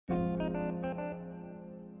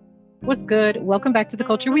What's good? Welcome back to The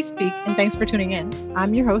Culture We Speak, and thanks for tuning in.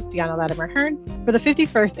 I'm your host, Deanna Latimer Hearn. For the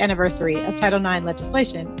 51st anniversary of Title IX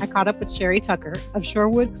legislation, I caught up with Sherry Tucker of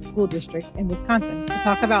Shorewood School District in Wisconsin to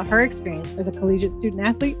talk about her experience as a collegiate student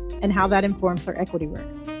athlete and how that informs her equity work.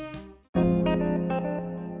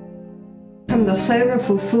 From the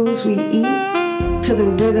flavorful foods we eat to the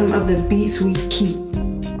rhythm of the beats we keep,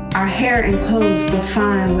 our hair and clothes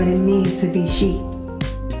define what it means to be chic.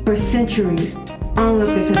 For centuries,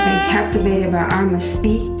 onlookers have been captivated by our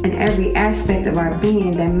mystique and every aspect of our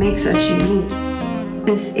being that makes us unique.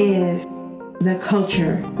 This is the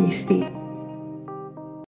culture we speak.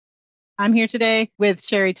 I'm here today with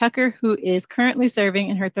Sherry Tucker, who is currently serving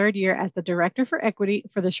in her third year as the Director for Equity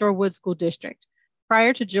for the Shorewood School District.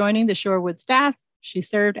 Prior to joining the Shorewood staff, she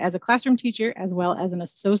served as a classroom teacher as well as an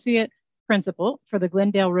associate principal for the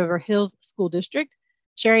Glendale River Hills School District.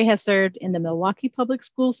 Sherry has served in the Milwaukee Public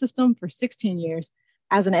School System for 16 years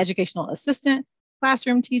as an educational assistant,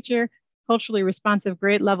 classroom teacher, culturally responsive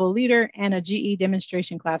grade level leader, and a GE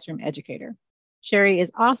demonstration classroom educator. Sherry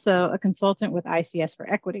is also a consultant with ICS for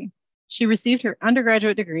Equity. She received her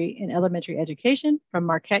undergraduate degree in elementary education from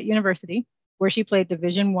Marquette University, where she played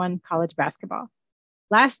Division I college basketball.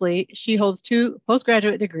 Lastly, she holds 2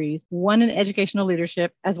 postgraduate degrees, one in educational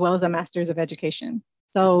leadership, as well as a master's of education.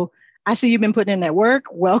 So I see you've been putting in that work.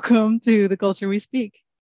 Welcome to The Culture We Speak.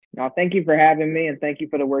 No, thank you for having me, and thank you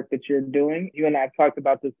for the work that you're doing. You and I have talked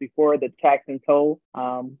about this before, the tax and toll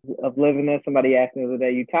of living this. Somebody asked me the other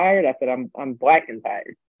day, "You tired?" I said, "I'm black and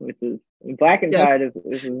tired," which is black and tired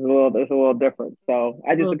is a little different. So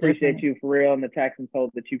I just appreciate you for real and the tax and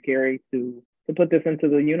toll that you carry to put this into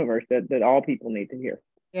the universe that all people need to hear.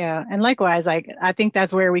 Yeah. And likewise, I think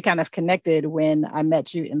that's where we kind of connected when I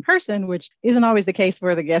met you in person, which isn't always the case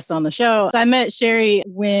for the guests on the show. So I met Sherry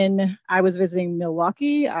when I was visiting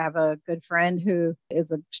Milwaukee. I have a good friend who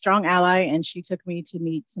is a strong ally, and she took me to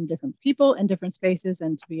meet some different people in different spaces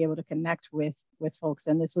and to be able to connect with folks.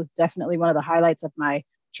 And this was definitely one of the highlights of my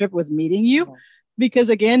trip, was meeting you. Because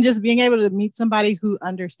again, just being able to meet somebody who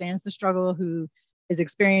understands the struggle, who is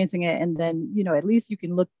experiencing it, and then, at least you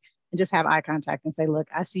can look and just have eye contact and say, "Look,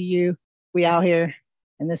 I see you. We out here,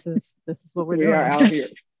 and this is what we're doing." We are out here.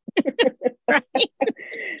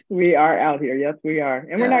 We are out here. Yes, we are,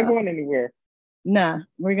 and we're not going anywhere. Nah,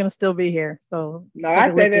 we're gonna still be here. So no,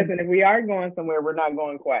 I say this, and if we are going somewhere, we're not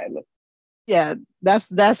going quietly. Yeah,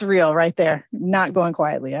 that's real right there. Not going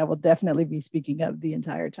quietly. I will definitely be speaking up the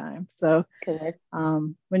entire time. So, correct.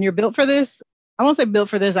 When you're built for this, I won't say built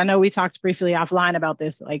for this. I know we talked briefly offline about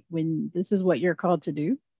this. Like, when this is what you're called to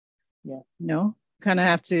do. Yeah. Kind of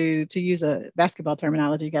have to use a basketball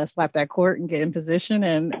terminology. You got to slap that court and get in position,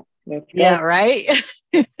 and right.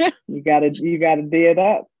 you got to do it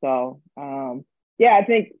up. So, I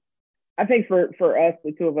think for us,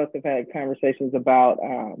 the two of us have had conversations about,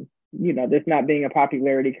 this not being a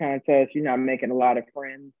popularity contest. You're not making a lot of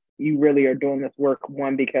friends. You really are doing this work,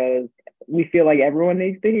 one, because we feel like everyone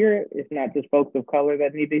needs to hear it. It's not just folks of color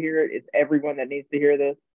that need to hear it. It's everyone that needs to hear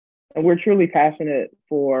this. And we're truly passionate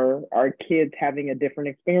for our kids having a different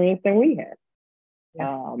experience than we had.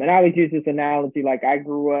 Yeah. And I always use this analogy, like I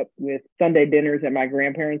grew up with Sunday dinners at my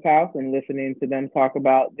grandparents' house and listening to them talk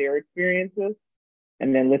about their experiences,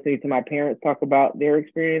 and then listening to my parents talk about their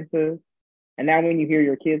experiences. And now when you hear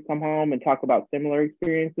your kids come home and talk about similar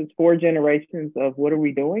experiences, 4 generations of what are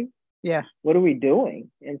we doing? Yeah. What are we doing?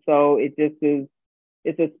 And so it just is,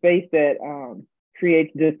 it's a space that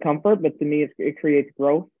creates discomfort, but to me, it creates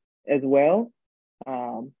growth as well.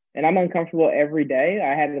 And I'm uncomfortable every day.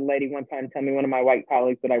 I had a lady one time tell me, one of my white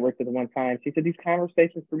colleagues that I worked with one time, she said, "These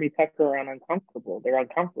conversations for me, Tucker, are uncomfortable. They're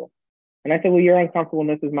uncomfortable." And I said, "Well, your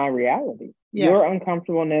uncomfortableness is my reality. Yeah. Your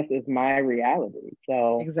uncomfortableness is my reality."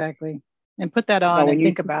 So exactly. And put that on and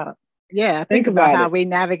think about how we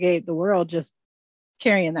navigate the world, just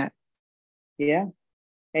carrying that. Yeah.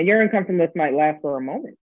 And your uncomfortableness might last for a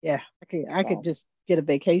moment. Yeah. I could just get a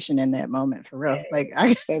vacation in that moment, for real. Like,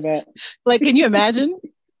 like, can you imagine?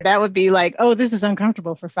 That would be like, "Oh, this is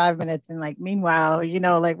uncomfortable for 5 minutes." And like, meanwhile,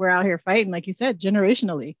 like, we're out here fighting, like you said,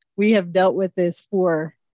 generationally. We have dealt with this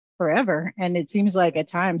for forever. And it seems like at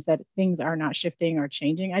times that things are not shifting or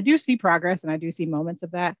changing. I do see progress, and I do see moments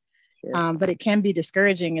of that. Sure. But it can be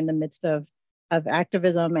discouraging in the midst of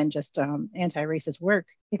activism and just anti-racist work.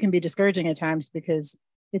 It can be discouraging at times because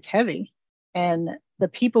it's heavy. And the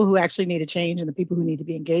people who actually need to change and the people who need to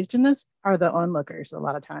be engaged in this are the onlookers a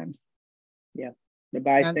lot of times. Yeah, the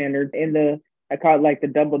bystanders. And I call it like the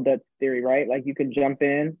double Dutch theory, right? Like, you can jump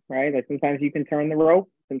in, right? Like, sometimes you can turn the rope,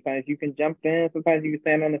 sometimes you can jump in, sometimes you can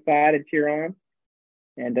stand on the side and cheer on.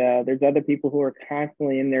 And there's other people who are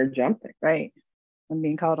constantly in there jumping. Right. I'm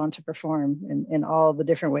being called on to perform in all the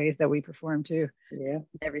different ways that we perform too. Yeah.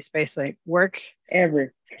 Every space, like work,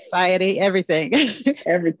 Every society, everything.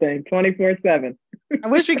 everything 24/7. I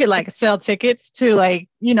wish we could like sell tickets to like,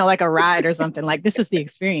 like a ride or something. Like, this is the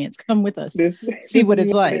experience. Come with us. See what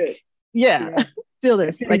it's like. Yeah. Feel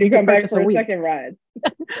this. Like, you come back for a second ride.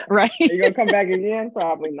 Right. Are you going to come back again?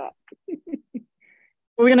 Probably not.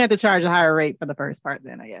 We're going to have to charge a higher rate for the first part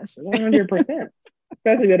then, I guess. 100%.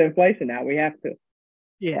 Especially with inflation now. We have to.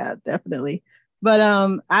 Yeah, definitely. But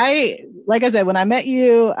like I said, when I met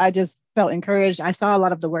you, I just felt encouraged. I saw a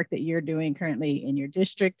lot of the work that you're doing currently in your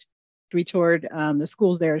district. We toured the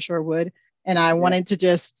schools there at Shorewood. And I wanted to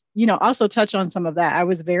just, also touch on some of that. I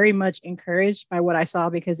was very much encouraged by what I saw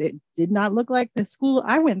because it did not look like the school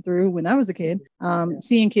I went through when I was a kid.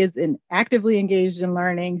 Seeing kids actively engaged in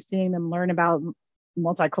learning, seeing them learn about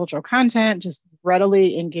multicultural content, just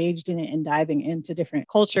readily engaged in it and diving into different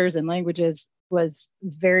cultures and languages was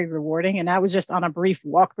very rewarding. And that was just on a brief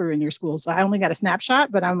walkthrough in your school. So I only got a snapshot,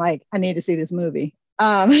 but I'm like, I need to see this movie.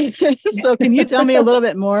 So can you tell me a little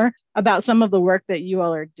bit more about some of the work that you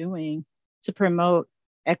all are doing to promote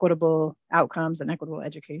equitable outcomes and equitable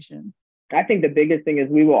education? I think the biggest thing is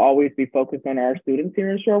we will always be focused on our students here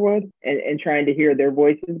in Shorewood and trying to hear their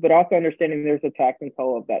voices, but also understanding there's a tax and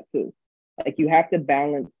toll of that too. Like, you have to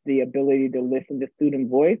balance the ability to listen to student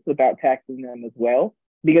voice without taxing them as well,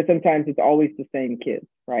 because sometimes it's always the same kids,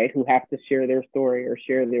 right, who have to share their story or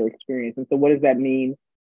share their experience. And so what does that mean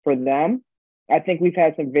for them? I think we've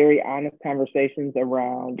had some very honest conversations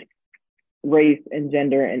around race and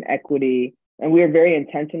gender and equity. And we are very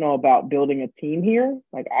intentional about building a team here.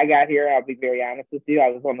 Like, I got here, I'll be very honest with you. I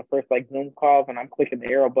was on the first Zoom calls and I'm clicking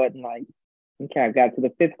the arrow button like, okay, I got to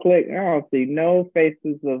the 5th click. I don't see no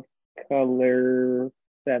faces of color,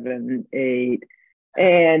 7, 8.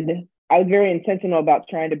 And I was very intentional about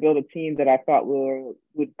trying to build a team that I thought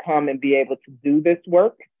would come and be able to do this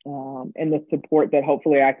work, and the support that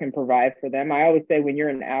hopefully I can provide for them. I always say when you're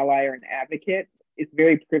an ally or an advocate, it's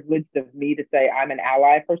very privileged of me to say I'm an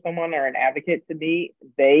ally for someone or an advocate to me.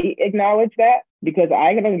 They acknowledge that, because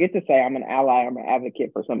I don't get to say I'm an ally or I'm an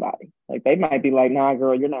advocate for somebody. Like, they might be like, nah,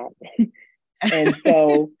 girl, you're not. And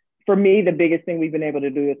so for me, the biggest thing we've been able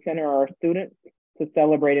to do is center our students, to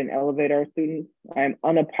celebrate and elevate our students. I'm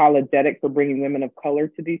unapologetic for bringing women of color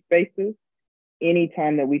to these spaces.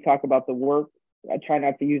 Anytime that we talk about the work, I try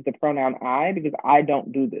not to use the pronoun I, because I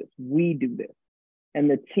don't do this. We do this.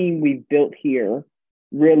 And the team we've built here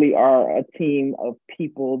really are a team of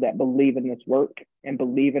people that believe in this work and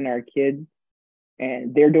believe in our kids.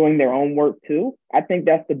 And they're doing their own work too. I think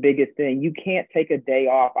that's the biggest thing. You can't take a day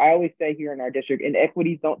off. I always say here in our district,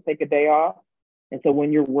 inequities don't take a day off. And so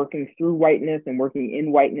when you're working through whiteness and working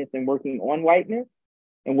in whiteness and working on whiteness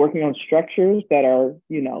and working on structures that are,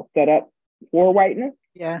 set up for whiteness,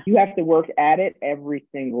 you have to work at it every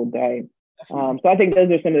single day. So I think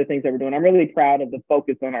those are some of the things that we're doing. I'm really proud of the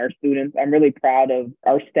focus on our students. I'm really proud of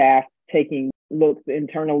our staff taking looks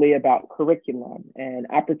internally about curriculum and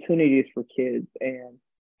opportunities for kids and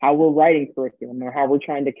how we're writing curriculum or how we're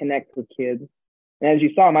trying to connect with kids. And as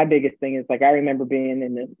you saw, my biggest thing is, like, I remember being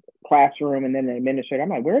in the classroom and then the administrator, I'm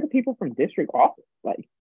like, where are the people from district office? Like,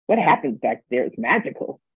 what happens back there? It's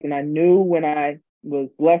magical. And I knew when I was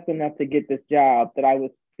blessed enough to get this job that I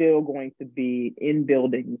was still going to be in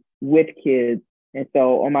buildings with kids. And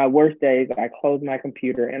so on my worst days, I close my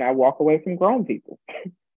computer and I walk away from grown people.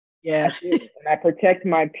 Yeah. And I protect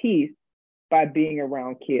my peace by being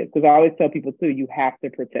around kids. Because I always tell people too, you have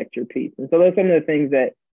to protect your peace. And so those are some of the things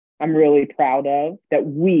that I'm really proud of that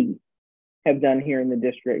we have done here in the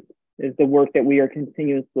district, is the work that we are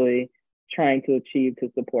continuously trying to achieve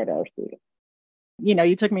to support our students.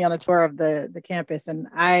 You took me on a tour of the campus, and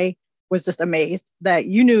I was just amazed that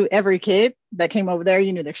you knew every kid that came over there.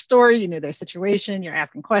 You knew their story, you knew their situation, you're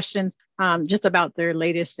asking questions just about their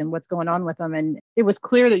latest and what's going on with them. And it was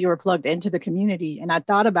clear that you were plugged into the community. And I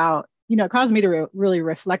thought about, it caused me to really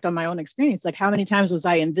reflect on my own experience. Like, how many times was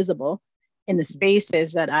I invisible in the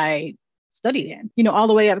spaces that I studied in, all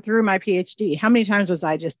the way up through my PhD? How many times was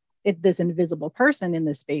I just this invisible person in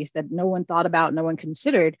this space that no one thought about, no one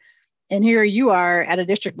considered? And here you are at a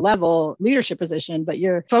district level leadership position, but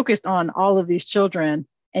you're focused on all of these children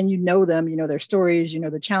and you know them, you know their stories, you know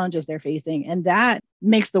the challenges they're facing. And that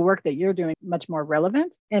makes the work that you're doing much more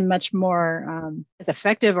relevant and much more as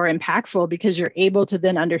effective or impactful, because you're able to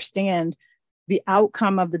then understand the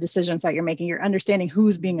outcome of the decisions that you're making. You're understanding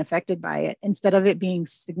who's being affected by it, instead of it being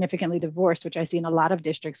significantly divorced, which I see in a lot of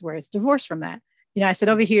districts where it's divorced from that. I sit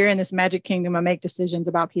over here in this magic kingdom, I make decisions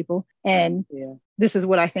about people, and this is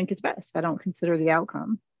what I think is best. I don't consider the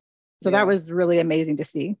outcome. So that was really amazing to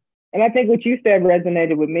see. And I think what you said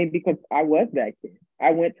resonated with me because I was that kid.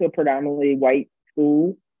 I went to a predominantly white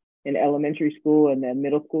school in elementary school, and then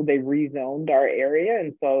middle school, they rezoned our area.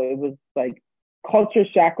 And so it was like culture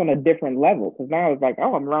shock on a different level. Because now it's like,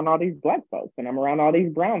 oh, I'm around all these Black folks and I'm around all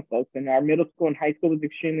these brown folks. And our middle school and high school was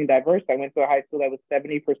extremely diverse. I went to a high school that was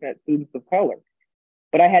 70% students of color,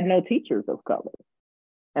 but I had no teachers of color.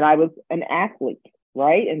 And I was an athlete,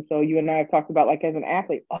 right? And so you and I have talked about, like, as an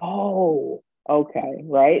athlete, oh, okay,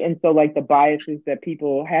 right? And so, like, the biases that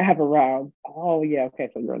people have around, oh, yeah, okay,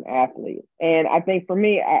 so you're an athlete. And I think for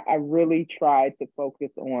me, I really tried to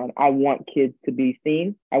focus on, I want kids to be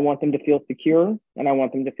seen. I want them to feel secure, and I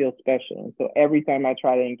want them to feel special. And so every time I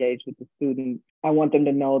try to engage with the student, I want them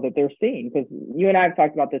to know that they're seen. Because you and I have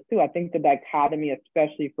talked about this too. I think the dichotomy,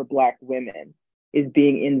 especially for Black women, is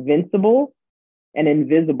being invincible and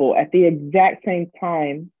invisible at the exact same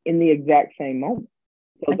time in the exact same moment.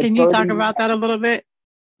 So can you talk about that a little bit?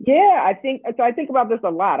 Yeah, I think about this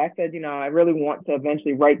a lot. I said, I really want to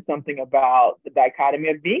eventually write something about the dichotomy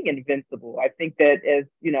of being invincible. I think that as,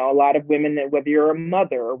 a lot of women, whether you're a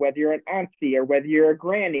mother or whether you're an auntie or whether you're a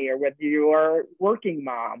granny or whether you are a working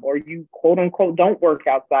mom or you quote unquote don't work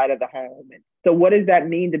outside of the home. And so what does that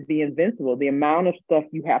mean to be invincible? The amount of stuff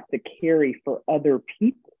you have to carry for other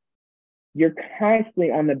people. You're constantly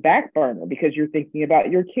on the back burner because you're thinking about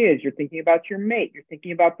your kids, you're thinking about your mate, you're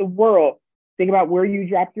thinking about the world, think about where you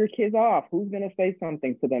drop your kids off, who's going to say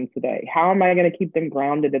something to them today, how am I going to keep them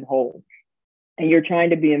grounded and whole? And you're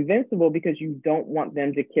trying to be invincible because you don't want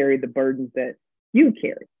them to carry the burdens that you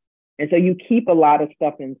carry. And so you keep a lot of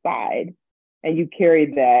stuff inside and you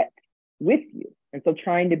carry that with you. And so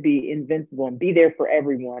trying to be invincible and be there for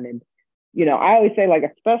everyone. And, I always say, like,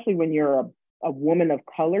 especially when you're a woman of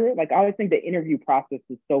color, like, I always think the interview process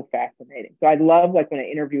is so fascinating. So I love, like, when an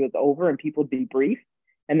interview is over and people debrief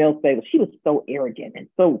and they'll say, well, she was so arrogant. And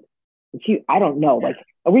so I don't know, like,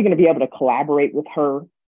 are we going to be able to collaborate with her?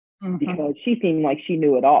 Mm-hmm. Because she seemed like she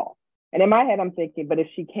knew it all. And in my head, I'm thinking, but if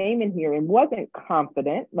she came in here and wasn't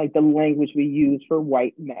confident, like the language we use for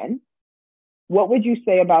white men, what would you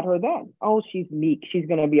say about her then? Oh, she's meek. She's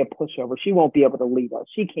going to be a pushover. She won't be able to lead us.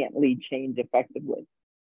 She can't lead change effectively.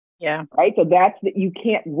 Yeah. Right. So that's that you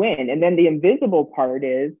can't win. And then the invisible part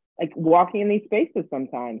is, like, walking in these spaces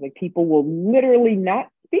sometimes, like, people will literally not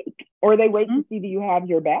speak or they wait to see that you have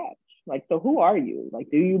your badge. Like, so who are you?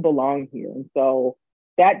 Like, do you belong here? And so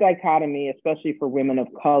that dichotomy, especially for women of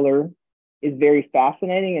color, is very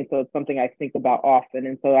fascinating. And so it's something I think about often.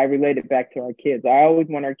 And so I relate it back to our kids. I always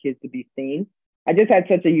want our kids to be seen. I just had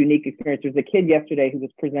such a unique experience. There's a kid yesterday who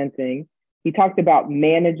was presenting. He talked about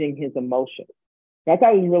managing his emotions. I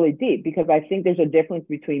thought it was really deep because I think there's a difference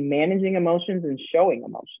between managing emotions and showing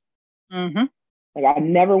emotions. Mm-hmm. Like, I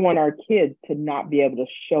never want our kids to not be able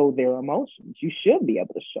to show their emotions. You should be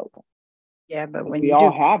able to show them. Yeah, but when we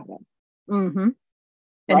all have them. Mm-hmm. And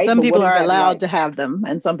right? Some people are allowed to have them,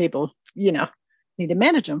 and some people, need to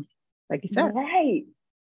manage them, like you said. Right.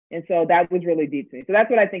 And so that was really deep to me. So that's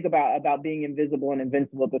what I think about being invisible and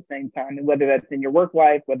invincible at the same time. And whether that's in your work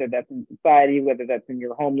life, whether that's in society, whether that's in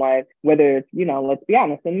your home life, whether it's, let's be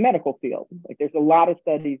honest, in the medical field. Like, there's a lot of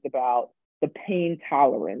studies about the pain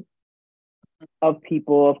tolerance of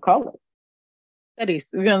people of color. Studies.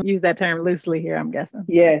 We're going to use that term loosely here, I'm guessing.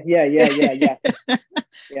 Yeah.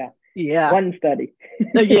 Yeah. One study.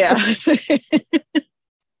 Yeah.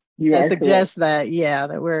 That suggests that,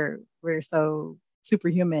 that we're so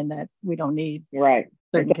superhuman that we don't need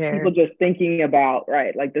certain care. People just thinking about,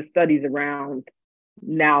 right, like the studies around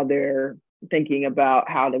now, they're thinking about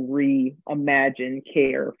how to reimagine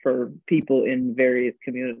care for people in various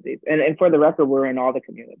communities. And for the record, we're in all the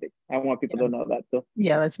communities. I want people to know that. So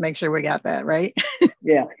yeah, let's make sure we got that right.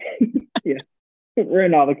 Yeah. We're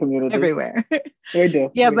in all the communities. Everywhere. We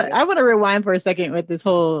do. Yeah, but I want to rewind for a second with this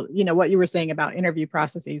whole, what you were saying about interview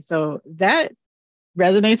processes. So that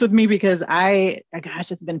resonates with me because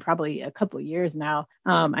it's been probably a couple of years now.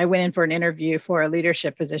 I went in for an interview for a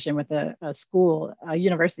leadership position with a school, a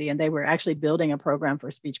university, and they were actually building a program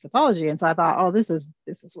for speech pathology. And so I thought, oh, this is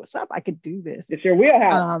what's up. I could do this. It's your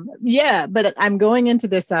wheelhouse. Yeah, but I'm going into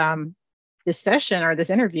this session or this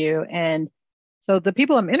interview, and so the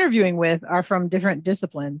people I'm interviewing with are from different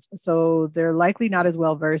disciplines. So they're likely not as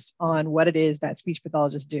well versed on what it is that speech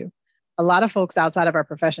pathologists do. A lot of folks outside of our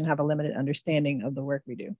profession have a limited understanding of the work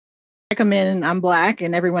we do. I come in and I'm Black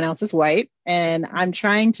and everyone else is white. And I'm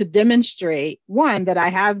trying to demonstrate, one, that I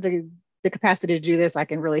have the capacity to do this. I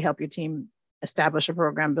can really help your team establish a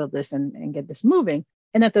program, build this and get this moving.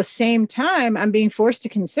 And at the same time, I'm being forced to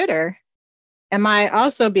consider, am I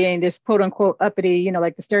also being this quote unquote uppity,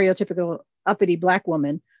 like the stereotypical uppity Black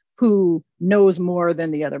woman who knows more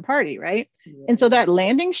than the other party, right? Yeah. And so that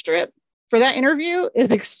landing strip for that interview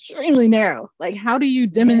is extremely narrow. Like, how do you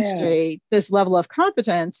demonstrate this level of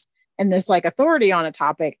competence and this like authority on a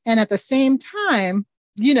topic, and at the same time,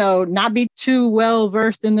 you know, not be too well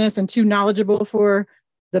versed in this and too knowledgeable for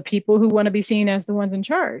the people who want to be seen as the ones in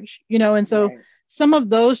charge, you know? And so some of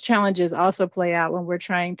those challenges also play out when we're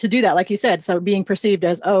trying to do that, like you said. So being perceived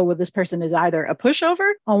as, oh, well, this person is either a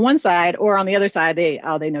pushover on one side, or on the other side, they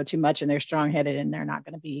know too much and they're strong-headed and they're not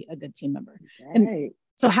going to be a good team member. And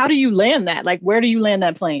so how do you land that? Like, where do you land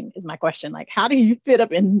that plane is my question. Like, how do you fit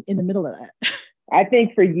up in the middle of that? I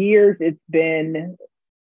think for years it's been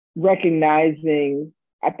recognizing,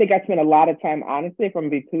 I think I spent a lot of time, honestly, if I'm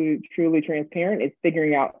going to be truly transparent, it's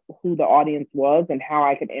figuring out who the audience was and how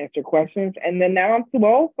I could answer questions. And then now I'm too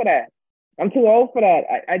old for that. I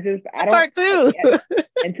don't. Part two.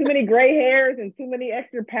 And too many gray hairs and too many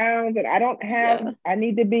extra pounds. And I don't have, I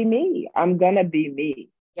need to be me. I'm going to be me.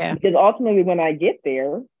 Yeah. Because ultimately when I get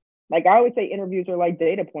there, like I always say, interviews are like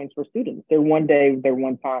data points for students. They're one day, they're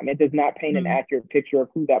one time. It does not paint an accurate picture of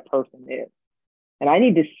who that person is. And I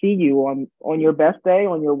need to see you on your best day,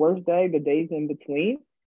 on your worst day, the days in between.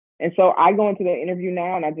 And so I go into the interview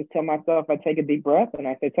now and I just tell myself, I take a deep breath and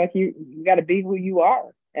I say, Tuck, you got to be who you are.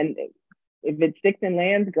 And if it sticks and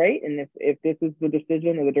lands, great. And if this is the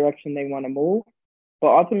decision or the direction they want to move,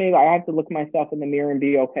 but ultimately I have to look myself in the mirror and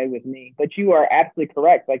be okay with me. But you are absolutely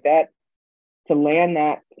correct. Like that, to land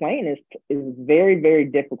that plane is very, very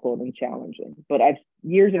difficult and challenging. But I've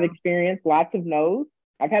years of experience, lots of no's.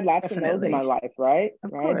 I've had lots of no's in my life, right?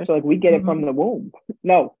 Of right. Course. So like we get it from the womb.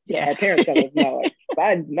 No. Yeah. Our parents tell us no.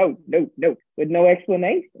 Like, no, with no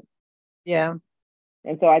explanation. Yeah.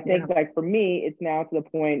 And so I think like for me, it's now to the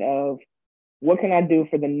point of what can I do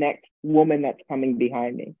for the next woman that's coming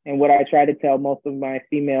behind me? And what I try to tell most of my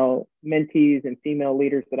female mentees and female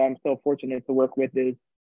leaders that I'm so fortunate to work with is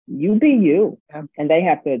you be you, and they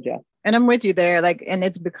have to adjust. And I'm with you there. Like, and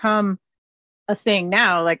it's become a thing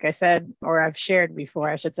now, like I said, or I've shared before,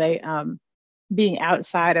 I should say, being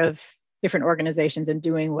outside of different organizations and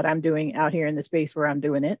doing what I'm doing out here in the space where I'm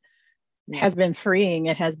doing it has been freeing.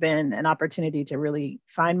 It has been an opportunity to really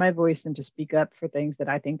find my voice and to speak up for things that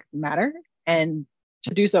I think matter and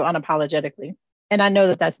to do so unapologetically. And I know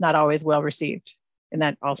that that's not always well received. And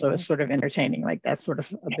that also is sort of entertaining. Like that's sort of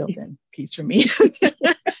a built-in piece for me.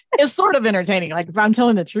 It's sort of entertaining. Like if I'm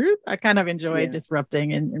telling the truth, I kind of enjoy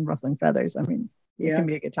disrupting and ruffling feathers. I mean, it can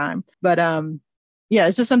be a good time. But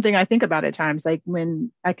it's just something I think about at times. Like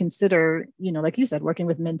when I consider, you know, like you said, working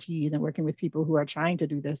with mentees and working with people who are trying to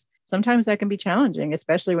do this, sometimes that can be challenging,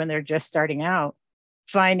 especially when they're just starting out,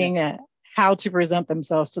 finding how to present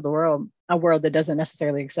themselves to the world. A world that doesn't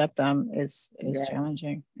necessarily accept them is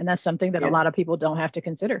challenging. And that's something that a lot of people don't have to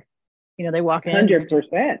consider. You know, they walk in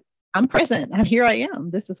 100%. I'm present. Here I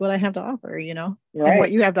am. This is what I have to offer, you know, and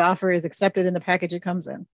what you have to offer is accepted in the package it comes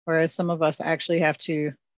in. Whereas some of us actually have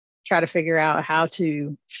to try to figure out how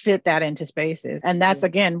to fit that into spaces. And that's,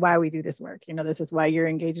 again, why we do this work. You know, this is why you're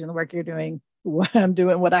engaged in the work you're doing, why I'm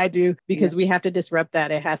doing what I do, because we have to disrupt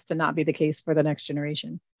that. It has to not be the case for the next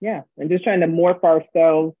generation. Yeah. And just trying to morph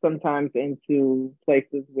ourselves sometimes into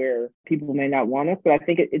places where people may not want us. But I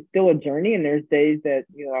think it's still a journey. And there's days that,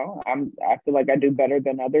 you know, I feel like I do better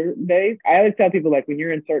than other days. I always tell people, like, when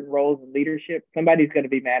you're in certain roles in leadership, somebody's going to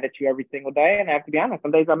be mad at you every single day. And I have to be honest,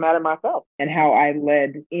 some days I'm mad at myself and how I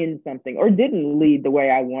led in something or didn't lead the way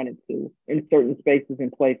I wanted to in certain spaces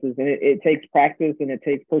and places. And it takes practice and it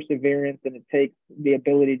takes perseverance and it takes the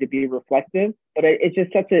ability to be reflective. But it's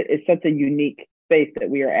just such a unique space that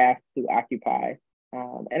we are asked to occupy.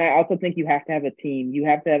 And I also think you have to have a team. You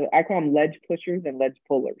have to have, I call them ledge pushers and ledge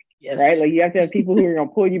pullers, right? Like you have to have people who are going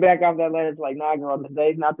to pull you back off that ledge. Like, nah, girl,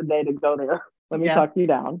 today's not the day to go there. Let me talk you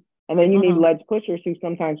down. And then you need ledge pushers who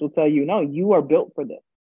sometimes will tell you, no, you are built for this.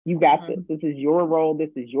 You got this. This is your role.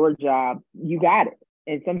 This is your job. You got it.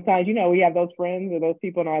 And sometimes, you know, we have those friends or those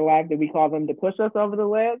people in our life that we call them to push us over the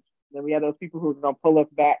ledge. Then we have those people who are going to pull us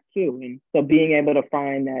back too. And so being able to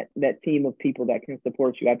find that team of people that can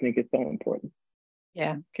support you, I think is so important.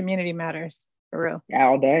 Yeah. Community matters for real. Yeah,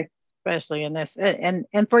 all day. Especially in this and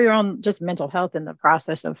for your own just mental health in the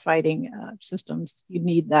process of fighting systems, you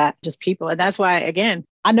need that just people. And that's why, again,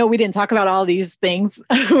 I know we didn't talk about all these things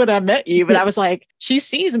when I met you, but I was like, she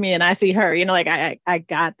sees me and I see her, you know, like I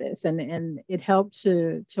got this. And it helped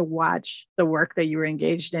to watch the work that you were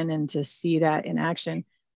engaged in and to see that in action.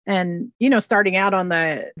 And, you know, starting out on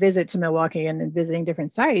the visit to Milwaukee and visiting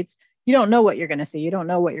different sites, you don't know what you're going to see. You don't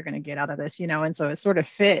know what you're going to get out of this, you know? And so it sort of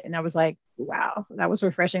fit. And I was like, wow, that was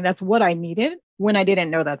refreshing. That's what I needed when I didn't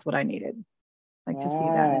know that's what I needed. like to see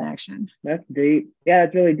that in action. That's deep. Yeah,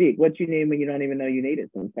 it's really deep. What you need when you don't even know you need it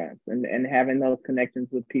sometimes. And having those connections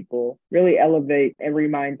with people really elevate and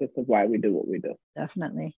reminds us of why we do what we do.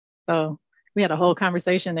 Definitely. So we had a whole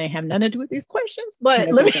conversation. They have nothing to do with these questions,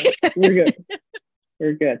 but let me. We're good.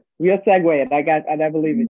 We're good. We'll segue it. I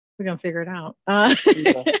believe it. We're gonna figure it out.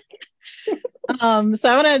 So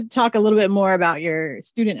I want to talk a little bit more about your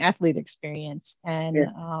student athlete experience, and you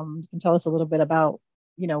can tell us a little bit about,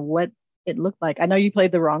 what it looked like. I know you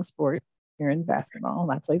played the wrong sport. You're in basketball.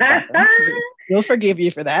 I played soccer. We'll forgive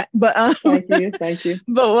you for that. But thank you.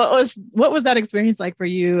 But what was that experience like for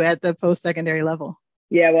you at the post-secondary level?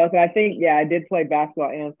 Yeah, well, so I think, I did play basketball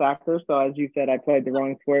and soccer. So as you said, I played the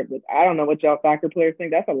wrong sport, but I don't know what y'all soccer players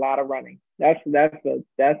think. That's a lot of running. That's a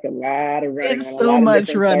lot of running. It's so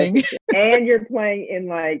much running. And you're playing in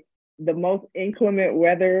like the most inclement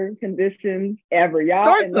weather conditions ever.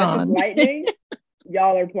 Y'all, unless it's lightning,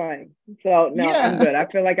 y'all are playing. So no, I'm good. I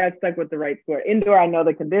feel like I stuck with the right sport. Indoor, I know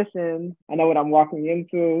the conditions. I know what I'm walking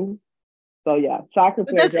into. So yeah, soccer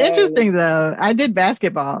players. That's interesting though. I did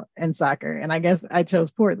basketball and soccer, and I guess I chose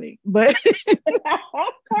poorly. But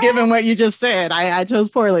given what you just said, I chose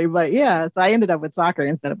poorly. But yeah, so I ended up with soccer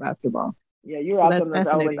instead of basketball. Yeah, you're awesome.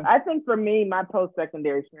 I think for me, my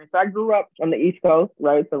post-secondary experience, I grew up on the East Coast,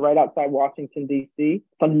 right? So right outside Washington, D.C.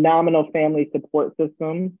 Phenomenal family support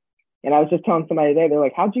system. And I was just telling somebody today, they're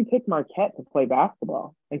like, how'd you pick Marquette to play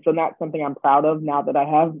basketball? And so that's something I'm proud of now that I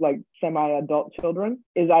have like semi-adult children,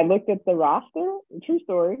 is I looked at the roster, true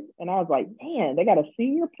story, and I was like, man, they got a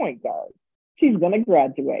senior point guard. She's going to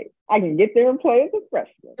graduate. I can get there and play as a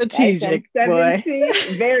freshman. Strategic, right? 17,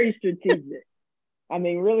 boy. Very strategic. I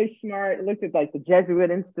mean, really smart. Looked at like the Jesuit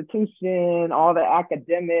institution, all the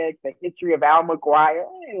academics, the history of Al McGuire.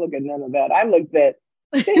 I didn't look at none of that. I looked at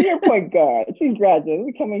senior point guard. She's graduating.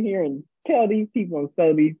 We come in here and tell these people and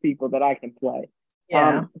show these people that I can play.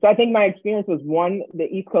 Yeah. So I think my experience was, one, the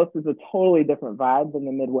East Coast is a totally different vibe than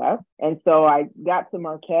the Midwest. And so I got to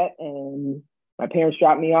Marquette and my parents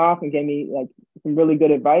dropped me off and gave me like some really good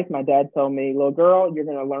advice. My dad told me, little girl, you're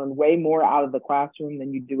going to learn way more out of the classroom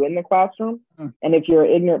than you do in the classroom. And if you're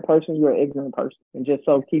an ignorant person, you're an ignorant person. And just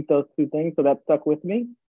so keep those two things. So that stuck with me.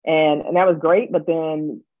 And that was great. But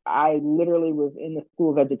then I literally was in the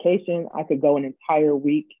School of Education. I could go an entire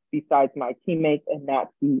week besides my teammates and not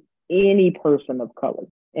see any person of color.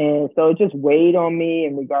 And so it just weighed on me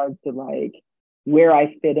in regards to like where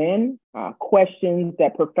I fit in, questions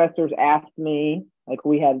that professors asked me. Like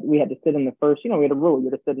we had to sit in the first, we had a rule, you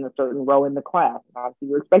had to sit in a certain row in the class. And obviously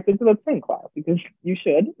you're expected to attend class because you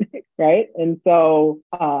should, right? And so,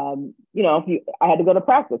 I had to go to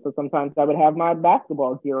practice. So sometimes I would have my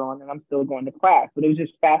basketball gear on and I'm still going to class. But it was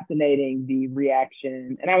just fascinating, the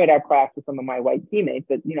reaction. And I would have class with some of my white teammates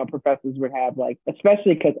that, professors would have like,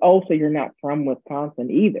 especially because, so you're not from Wisconsin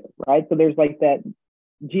either, right? So there's like that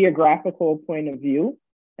geographical point of view,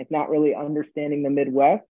 like not really understanding the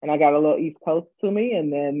Midwest. And I got a little East Coast to me.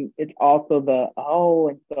 And then it's also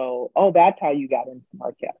that's how you got into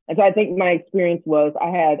Marquette. And so I think my experience was I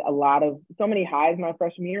had so many highs my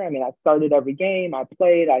freshman year. I mean, I started every game, I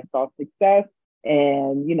played, I saw success,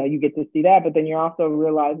 and, you get to see that. But then you're also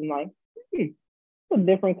realizing like, it's a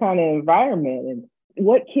different kind of environment. And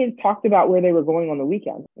what kids talked about where they were going on the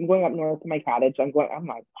weekends. I'm going up north to my cottage. I'm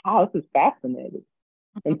like, wow, this is fascinating.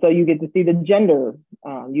 And so you get to see the gender.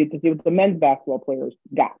 You get to see what the men's basketball players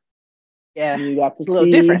got. Yeah, and you got to it's a little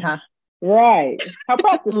different, huh? Right. How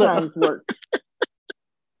practice times work.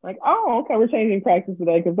 Like, okay, we're changing practice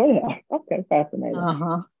today because they have. Okay,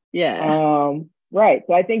 fascinating. Yeah. Right.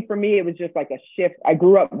 So I think for me, it was just like a shift. I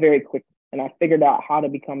grew up very quickly and I figured out how to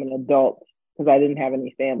become an adult because I didn't have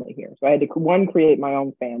any family here. So I had to, one, create my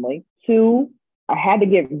own family. Two, I had to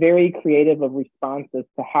get very creative of responses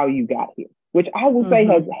to how you got here, which I will say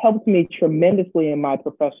has helped me tremendously in my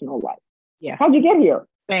professional life. Yeah. How'd you get here?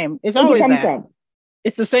 Same. It's always that. From?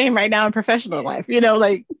 It's the same right now in professional life,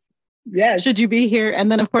 like, yes. Should you be here?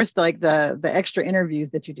 And then of course, the extra interviews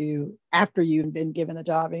that you do after you've been given a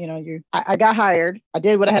job, I got hired. I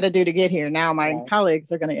did what I had to do to get here. Now my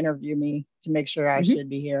colleagues are going to interview me to make sure I should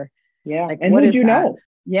be here. Yeah. Like, and who'd you know?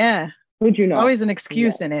 Yeah. Who'd you know? Always an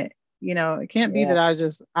excuse in it. It can't be that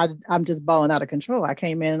I'm just balling out of control. I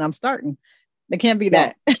came in and I'm starting. It can't be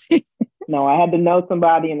that. No, I had to know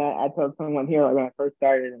somebody, and I told someone here like when I first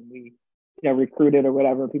started, and we, recruited or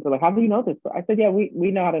whatever. People are like, how do you know this? I said, yeah, we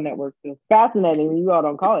know how to network too. Fascinating. You all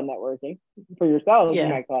don't call it networking for yourselves. You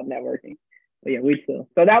might call it networking. But yeah, we too.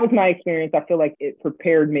 So that was my experience. I feel like it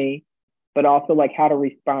prepared me, but also like how to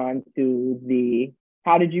respond to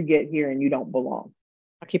how did you get here and you don't belong?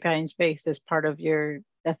 Occupying space is part of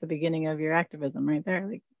that's the beginning of your activism right there.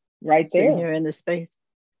 Like right sitting there. here in this space,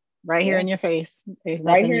 right here in your face. There's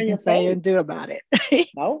Right nothing here you in can your say face. or do about it.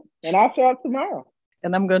 No, and I'll show up tomorrow.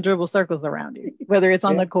 And I'm going to dribble circles around you, whether it's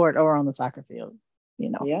on the court or on the soccer field, you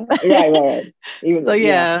know. Yeah, right. Even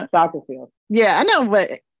so soccer field. Yeah, I know,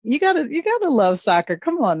 but you gotta love soccer.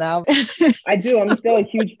 Come on now. I do. I'm still a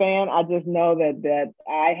huge fan. I just know that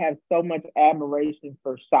I have so much admiration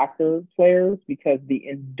for soccer players because the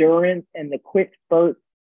endurance and the quick spurts,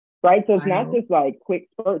 right? So it's not just like quick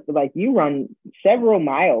spurts, but like you run several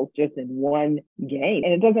miles just in one game.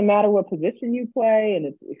 And it doesn't matter what position you play, and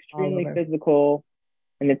it's extremely physical.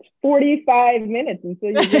 And it's 45 minutes until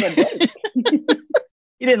you get a break.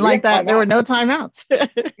 You didn't like that? There were no timeouts,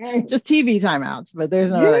 just TV timeouts, but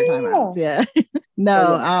there's no other timeouts. Yeah.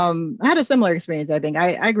 No, I had a similar experience. I think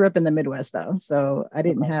I grew up in the Midwest though. So I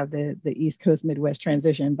didn't have the East Coast Midwest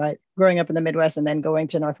transition, but growing up in the Midwest and then going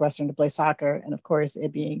to Northwestern to play soccer. And of course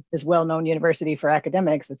it being this well-known university for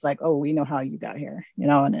academics, it's like, oh, we know how you got here, you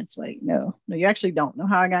know? And it's like, no, you actually don't know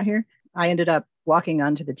how I got here. I ended up walking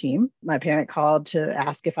onto the team. My parent called to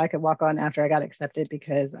ask if I could walk on after I got accepted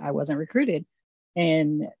because I wasn't recruited.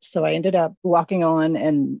 And so I ended up walking on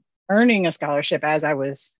and earning a scholarship as I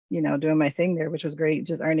was, you know, doing my thing there, which was great,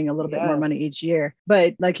 just earning a little bit more money each year.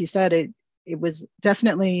 But like you said, it was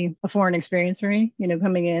definitely a foreign experience for me, you know,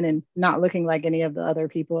 coming in and not looking like any of the other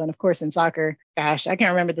people. And of course, in soccer, gosh, I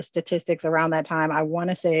can't remember the statistics around that time. I want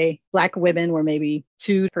to say Black women were maybe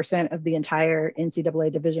 2% of the entire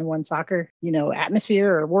NCAA Division I soccer, you know,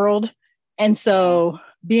 atmosphere or world. And so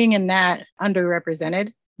being in that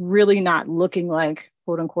underrepresented, really not looking like,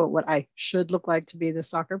 quote unquote, what I should look like to be the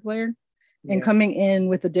soccer player, and coming in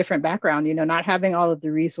with a different background, you know, not having all of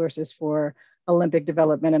the resources for Olympic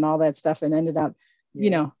development and all that stuff, and ended up, you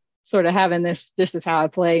know, sort of having this is how I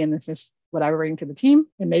play and this is what I bring to the team.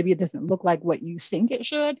 And maybe it doesn't look like what you think it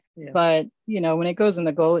should, but you know, when it goes in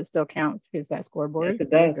the goal, it still counts because that scoreboard is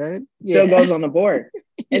still good. Still goes on the board.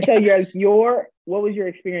 And so what was your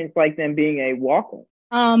experience like then being a walker?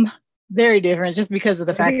 Very different, just because of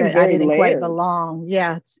the fact that I didn't quite belong.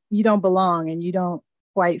 Yeah, you don't belong and you don't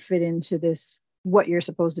quite fit into this, what you're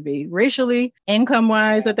supposed to be racially,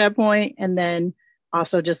 income-wise at that point, and then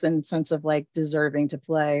also just in the sense of like deserving to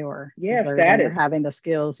play or having the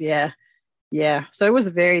skills. Yeah. So it was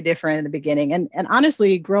very different in the beginning. And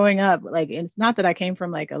honestly, growing up, like, it's not that I came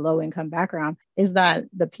from like a low-income background, is that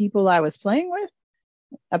the people I was playing with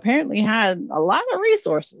apparently had a lot of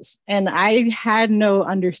resources, and I had no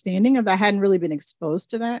understanding of that. I hadn't really been exposed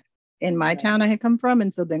to that in my town I had come from.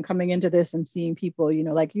 And so then coming into this and seeing people, you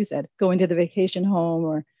know, like you said, going to the vacation home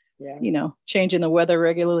or, you know, changing the weather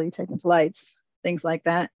regularly, taking flights, things like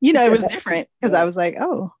that. You know, it was different because I was like,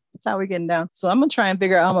 oh, that's how we're getting down. So I'm going to try and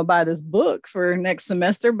figure out how I'm going to buy this book for next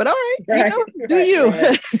semester, but all right, you know, do you,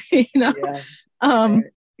 you know,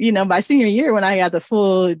 you know, by senior year, when I got the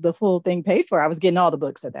full thing paid for, I was getting all the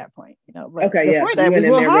books at that point, you know, but before that it was a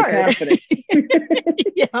little hard.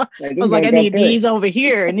 I was like, I need these over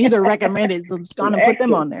here and these are recommended. So it's going to put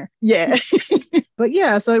them on there. Yeah. But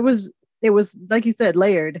yeah, so it was like you said,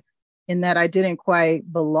 layered in that I didn't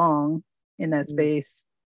quite belong in that space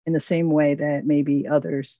in the same way that maybe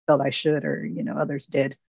others felt I should, or, you know, others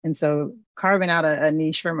did. And so carving out a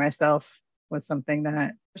niche for myself was something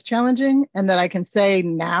that was challenging, and that I can say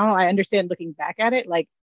now I understand looking back at it, like,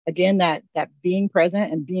 again, that being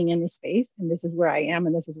present and being in the space, and this is where I am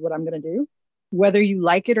and this is what I'm going to do, whether you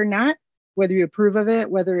like it or not, whether you approve of it,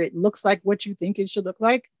 whether it looks like what you think it should look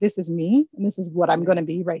like, this is me and this is what I'm going to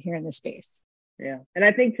be right here in this space. Yeah. And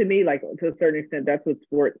I think to me, like, to a certain extent, that's what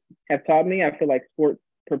sports have taught me. I feel like sports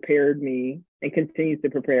prepared me and continues to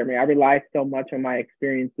prepare me. I rely so much on my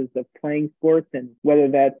experiences of playing sports, and whether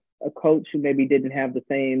that's a coach who maybe didn't have the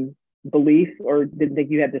same belief or didn't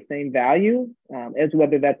think you had the same value, as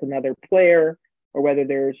whether that's another player, or whether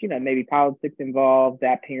there's, you know, maybe politics involved,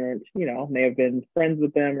 that parent, you know, may have been friends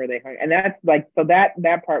with them, or and that's like, so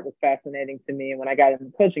that part was fascinating to me. And when I got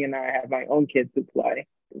into coaching, and now I have my own kids who play,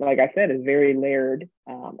 like I said, it's very layered.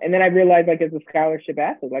 And then I realized, like, as a scholarship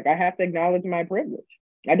athlete, like, I have to acknowledge my privilege.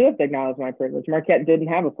 I do have to acknowledge my privilege. Marquette didn't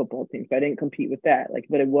have a football team, so I didn't compete with that. Like,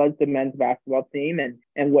 but it was the men's basketball team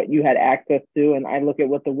and what you had access to. And I look at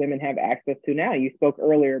what the women have access to now. You spoke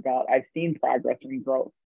earlier about, I've seen progress and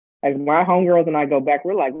growth. Like, my homegirls and I go back,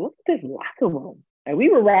 we're like, look at this locker room. And we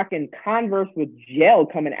were rocking Converse with gel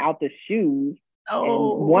coming out the shoes.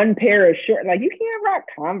 And one pair of shorts. Like, you can't rock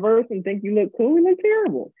Converse and think you look cool. You look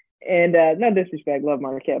terrible. And no disrespect, love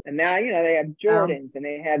Marquette. And now, you know, they have Jordans and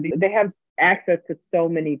they have access to so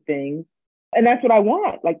many things. And that's what I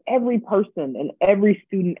want. Like, every person and every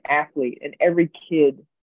student athlete and every kid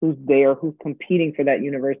who's there, who's competing for that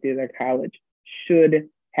university or their college, should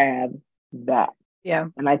have that. Yeah.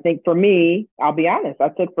 And I think for me, I'll be honest, I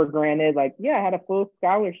took for granted, like, yeah, I had a full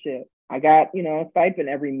scholarship. I got, a stipend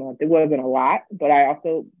every month. It wasn't a lot, but I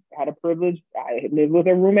also had a privilege. I lived with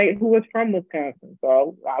a roommate who was from Wisconsin.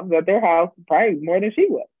 So I was at their house probably more than she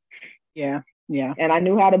was. Yeah. Yeah. And I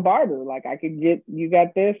knew how to barter. Like, I could get, you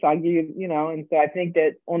got this, I'll give you, and so I think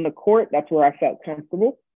that on the court, that's where I felt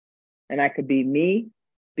comfortable and I could be me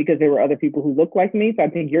because there were other people who looked like me. So I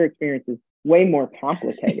think your experience is way more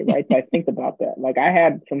complicated, right? So I think about that. Like, I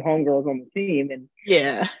had some homegirls on the team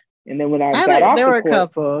and then when I got off there the were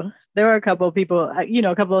court, there were a couple of people,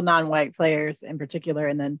 a couple of non-white players in particular.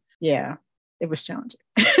 And then, it was challenging.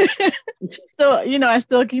 So, I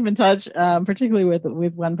still keep in touch, particularly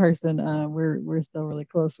with one person. We're still really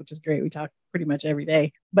close, which is great. We talk pretty much every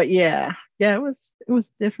day. But yeah, it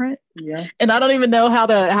was different. Yeah. And I don't even know how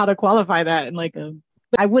to qualify that in like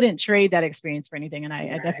I wouldn't trade that experience for anything. And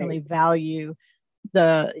I definitely value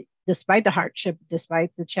despite the hardship,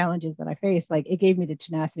 despite the challenges that I faced, like it gave me the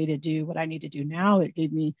tenacity to do what I need to do now. It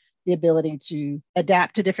gave me the ability to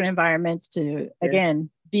adapt to different environments, to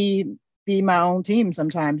again be my own team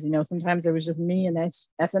sometimes. Sometimes it was just me and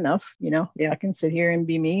that's enough. I can sit here and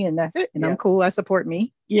be me and that's it. And I'm cool. I support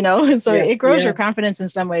me, and so it grows your confidence in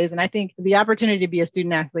some ways. And I think the opportunity to be a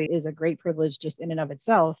student athlete is a great privilege just in and of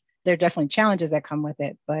itself. There are definitely challenges that come with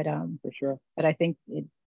it, but for sure. But I think it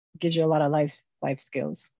gives you a lot of life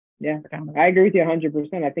skills. Yeah, I agree with you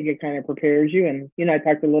 100%. I think it kind of prepares you. And, I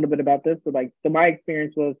talked a little bit about this, but so my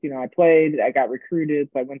experience was, I played, I got recruited.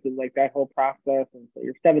 So I went through like that whole process. And so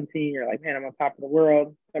you're 17, you're like, man, I'm on top of the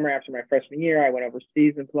world. Summer after my freshman year, I went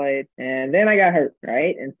overseas and played. And then I got hurt,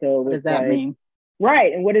 right? And so what does that mean?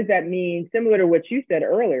 Right. And what does that mean? Similar to what you said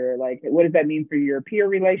earlier, like, what does that mean for your peer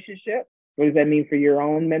relationship? What does that mean for your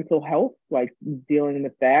own mental health, like dealing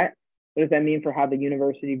with that? What does that mean for how the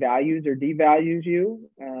university values or devalues you?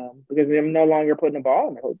 Because I'm no longer putting a ball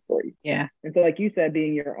in the hoop for you. Yeah. And so like you said,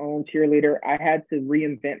 being your own cheerleader, I had to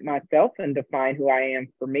reinvent myself and define who I am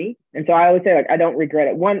for me. And so I always say, like, I don't regret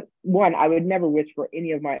it. One, I would never wish for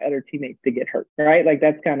any of my other teammates to get hurt, right? Like,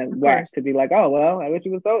 that's kind of whack to be like, oh, well, I wish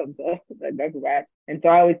it was so-and-so. That's whack. And so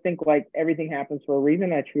I always think like everything happens for a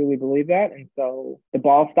reason. I truly believe that. And so the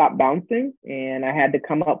ball stopped bouncing and I had to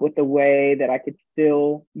come up with a way that I could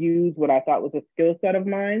still use what I thought was a skill set of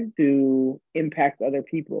mine to impact other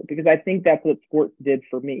people. Because I think that's what sports did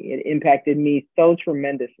for me. It impacted me so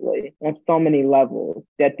tremendously on so many levels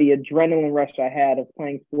that the adrenaline rush I had of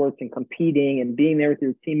playing sports and competing and being there with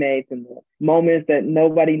your teammates and the moments that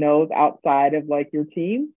nobody knows outside of like your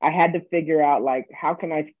team, I had to figure out like, how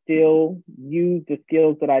can I still use the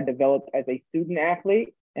skills that I developed as a student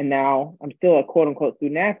athlete? And now I'm still a quote unquote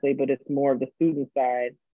student athlete, but it's more of the student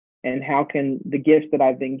side. And how can the gifts that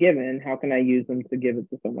I've been given, how can I use them to give it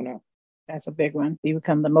to someone else? That's a big one. You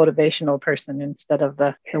become the motivational person instead of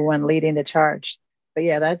the one leading the charge. But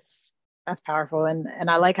yeah, that's powerful. And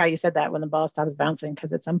I like how you said that when the ball stops bouncing,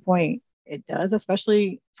 because at some point it does,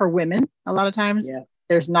 especially for women. A lot of times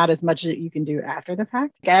there's not as much that you can do after the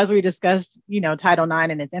fact. As we discussed, Title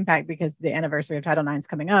IX and its impact, because the anniversary of Title IX is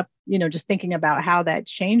coming up, just thinking about how that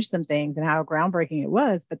changed some things and how groundbreaking it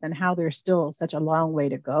was, but then how there's still such a long way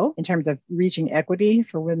to go in terms of reaching equity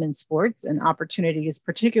for women's sports and opportunities,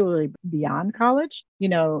 particularly beyond college.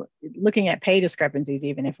 Looking at pay discrepancies,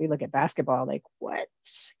 even if we look at basketball, like what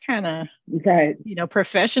kind of,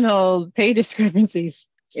 professional pay discrepancies.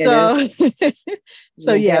 So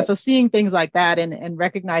seeing things like that and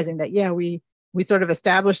recognizing that, we sort of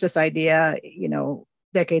established this idea,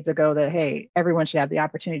 decades ago that, hey, everyone should have the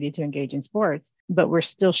opportunity to engage in sports, but we're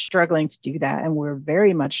still struggling to do that. And we're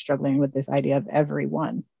very much struggling with this idea of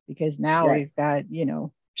everyone, because now we've got,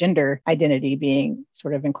 gender identity being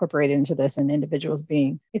sort of incorporated into this and individuals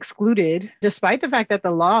being excluded, despite the fact that the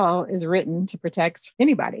law is written to protect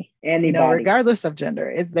anybody. Regardless of gender.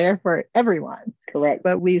 It's there for everyone. Correct.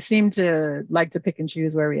 But we seem to like to pick and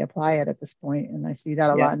choose where we apply it at this point. And I see that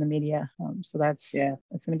a lot in the media. So that's going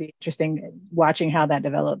to be interesting watching how that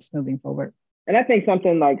develops moving forward. And I think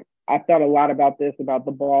something like, I've thought a lot about this, about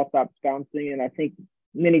the ball stops bouncing. And I think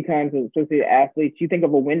many times, especially athletes, you think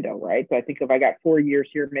of a window, right? So I think if I got 4 years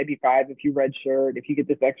here, maybe 5, if you redshirt, if you get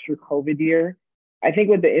this extra COVID year, I think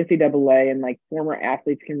what the NCAA and like former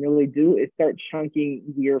athletes can really do is start chunking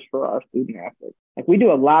years for our student athletes. Like, we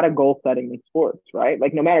do a lot of goal setting in sports, right?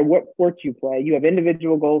 Like, no matter what sports you play, you have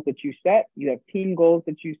individual goals that you set, you have team goals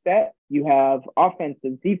that you set, you have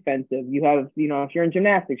offensive, defensive, you have, if you're in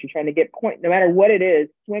gymnastics, you're trying to get points. No matter what it is,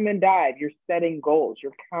 swim and dive, you're setting goals.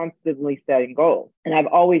 You're constantly setting goals. And I've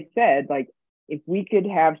always said, like, if we could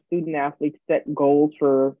have student athletes set goals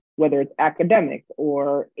for whether it's academics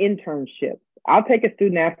or internships I'll take a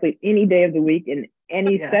student athlete any day of the week in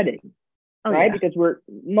any setting, right? Because we're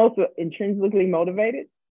most intrinsically motivated.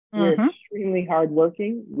 We're extremely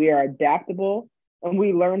hardworking. We are adaptable, and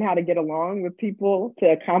we learn how to get along with people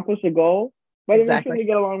to accomplish a goal, whether we truly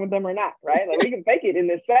get along with them or not, right? Like we can fake it in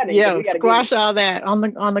this setting. Yeah, squash all that on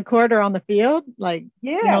the court or on the field. Like,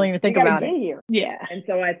 you don't even think about it. Here. Yeah. And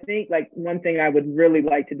so I think like one thing I would really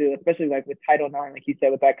like to do, especially like with Title IX, like you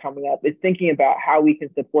said, with that coming up, is thinking about how we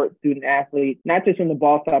can support student athletes, not just when the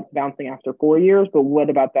ball stops bouncing after 4 years, but what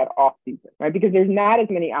about that off season, right? Because there's not as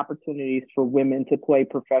many opportunities for women to play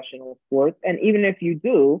professional sports. And even if you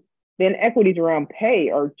do, the inequities around pay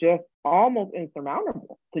are just almost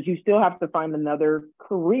insurmountable because you still have to find another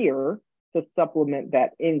career to supplement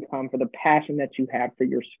that income for the passion that you have for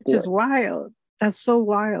your sport. Which is wild. That's so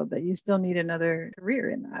wild that you still need another career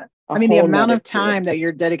in that. I mean, the amount of time that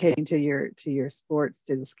you're dedicating to your sports,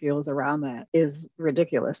 to the skills around that is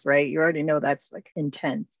ridiculous, right? You already know that's like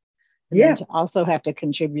intense. And then to also have to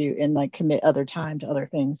contribute and like commit other time to other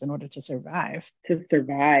things in order to survive. And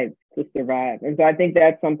so I think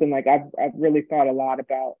that's something like I've really thought a lot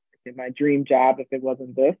about in my dream job, if it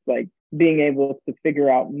wasn't this, like being able to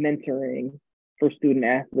figure out mentoring for student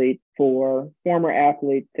athletes, for former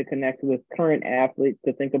athletes to connect with current athletes,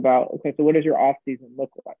 to think about, okay, so what does your off season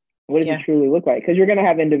look like? What does it truly look like? Because you're going to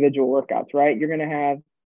have individual workouts, right? You're going to have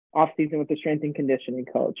off season with the strength and conditioning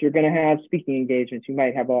coach. You're going to have speaking engagements. You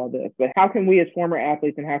might have all this, but how can we as former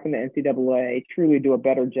athletes and how can the NCAA truly do a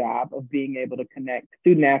better job of being able to connect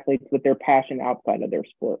student athletes with their passion outside of their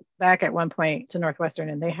sport? Back at one point to Northwestern,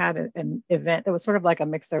 and they had an event that was sort of like a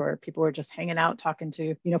mixer where people were just hanging out, talking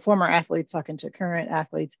to, former athletes, talking to current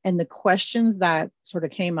athletes. And the questions that sort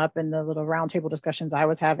of came up in the little roundtable discussions I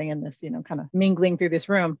was having in this, kind of mingling through this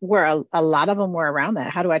room, were a lot of them were around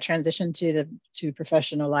that. How do I transition to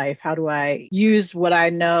professional life? How do I use what I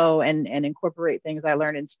know and incorporate things I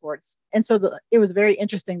learned in sports? And so it was very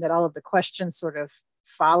interesting that all of the questions sort of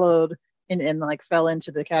followed and like fell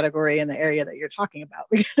into the category in the area that you're talking about,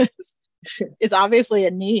 because it's obviously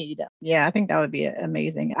a need. Yeah, I think that would be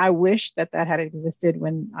amazing. I wish that had existed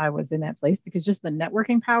when I was in that place, because just the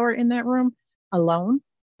networking power in that room alone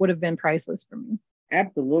would have been priceless for me.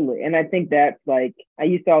 Absolutely. And I think that's like, I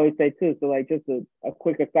used to always say too, so like just a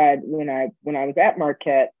quick aside, when I was at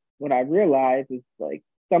Marquette, what I realized is like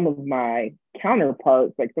some of my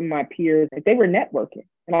counterparts, like some of my peers, like they were networking.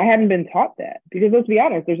 And I hadn't been taught that, because let's be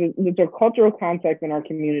honest, there's a cultural context in our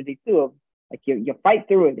community too, of like you fight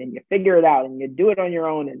through it and you figure it out and you do it on your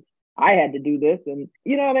own. And I had to do this, and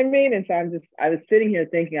you know what I mean? And so I was sitting here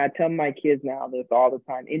thinking, I tell my kids now this all the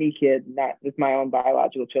time, any kid, not just my own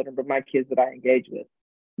biological children, but my kids that I engage with.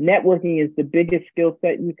 Networking is the biggest skill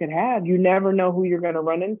set you could have. You never know who you're going to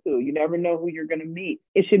run into. You never know who you're going to meet.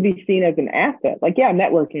 It should be seen as an asset. Like, yeah,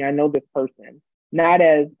 networking, I know this person, not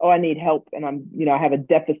as, oh, I need help and I have a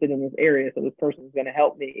deficit in this area, so this person is going to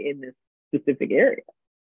help me in this specific area.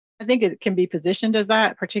 I think it can be positioned as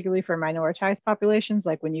that, particularly for minoritized populations.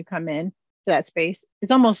 Like when you come in to that space,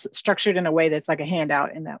 it's almost structured in a way that's like a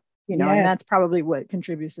handout in that, and that's probably what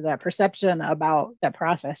contributes to that perception about that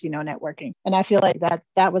process, networking. And I feel like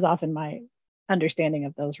that was often my understanding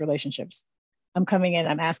of those relationships. I'm coming in,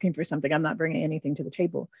 I'm asking for something, I'm not bringing anything to the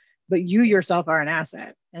table, but you yourself are an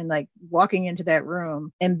asset. And like walking into that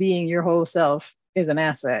room and being your whole self is an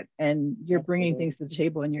asset, and you're bringing things to the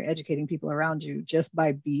table and you're educating people around you just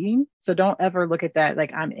by being. So don't ever look at that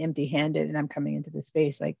like I'm empty handed and I'm coming into this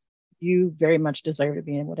space. Like, you very much deserve to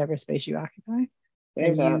be in whatever space you occupy.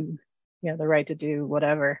 And you have the right to do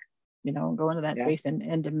whatever, go into that space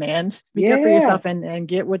and demand, speak up for yourself and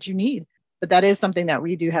get what you need. But that is something that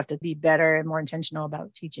we do have to be better and more intentional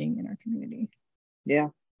about teaching in our community. Yeah.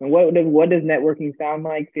 And what does networking sound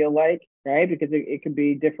like, feel like, right? Because it could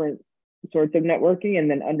be different sorts of networking,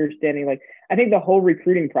 and then understanding, like, I think the whole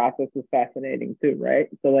recruiting process is fascinating too, right?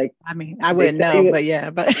 So like, I mean, I wouldn't know,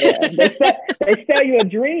 but they sell you a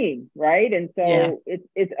dream, right? And so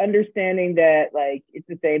it's understanding that like it's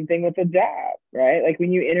the same thing with a job, right? Like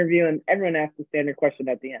when you interview and everyone asks the standard question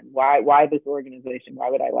at the end, why this organization?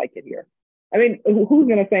 Why would I like it here? I mean, who's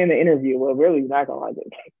going to say in the interview, well, really, you're not going to like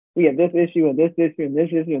it. We have this issue and this issue and this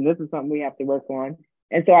issue, and this is something we have to work on.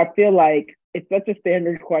 And so I feel like it's such a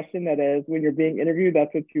standard question that is, when you're being interviewed,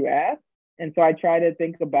 that's what you ask. And so I try to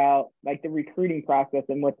think about like the recruiting process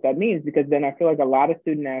and what that means, because then I feel like a lot of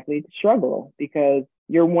student athletes struggle because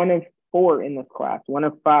you're one of 4 in this class, one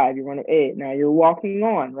of 5, you're one of 8. Now you're walking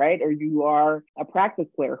on, right? Or you are a practice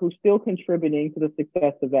player who's still contributing to the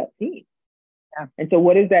success of that team. Yeah. And so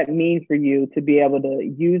what does that mean for you to be able to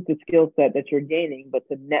use the skill set that you're gaining, but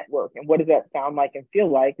to network? And what does that sound like and feel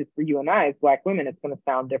like? Is for you and I, as Black women, it's going to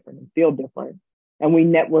sound different and feel different. And we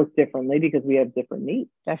network differently because we have different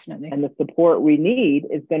needs. Definitely. And the support we need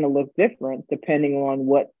is going to look different depending on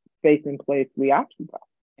what space and place we occupy.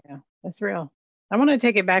 Yeah, that's real. I want to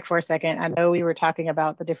take it back for a second. I know we were talking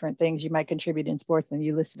about the different things you might contribute in sports, and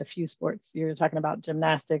you listed a few sports. You were talking about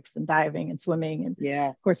gymnastics and diving and swimming. And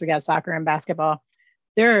of course, we got soccer and basketball.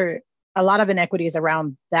 There are a lot of inequities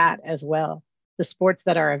around that as well. The sports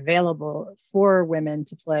that are available for women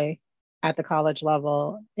to play at the college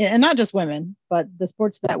level, and not just women, but the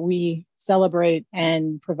sports that we celebrate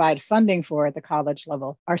and provide funding for at the college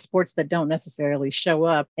level are sports that don't necessarily show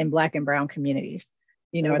up in Black and Brown communities.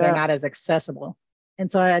 They're not as accessible.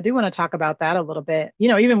 And so I do want to talk about that a little bit.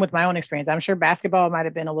 Even with my own experience, I'm sure basketball might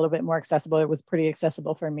have been a little bit more accessible. It was pretty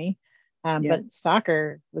accessible for me. But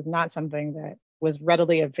soccer was not something that was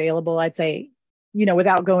readily available, I'd say,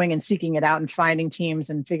 without going and seeking it out and finding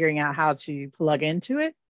teams and figuring out how to plug into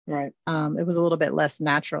it. Right. It was a little bit less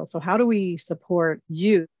natural. So how do we support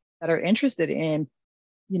youth that are interested in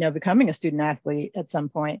becoming a student athlete at some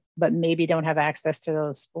point, but maybe don't have access to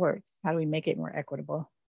those sports? How do we make it more equitable?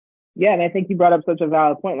 Yeah, and I think you brought up such a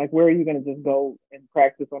valid point. Like, where are you going to just go and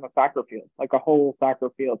practice on a soccer field, like a whole soccer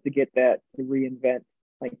field, to get that, to reinvent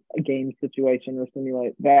like a game situation or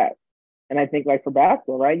simulate that? And I think like for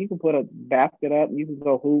basketball, right, you can put a basket up, you can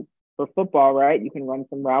go hoop. For football, right, you can run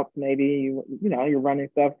some routes, maybe you're running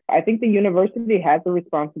stuff. I think the university has the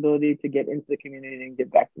responsibility to get into the community and get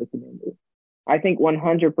back to the community. I think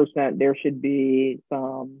 100% there should be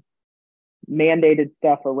some mandated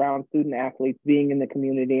stuff around student athletes being in the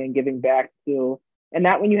community and giving back to, and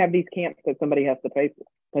not when you have these camps that somebody has to pay for,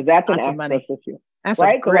 because that's an access issue. That's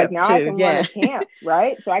right. So like now too. I can run a camp,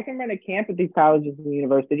 right? So I can run a camp at these colleges and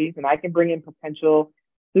universities, and I can bring in potential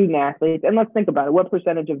student athletes. And let's think about it. What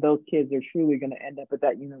percentage of those kids are truly going to end up at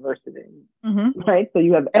that university? Right. So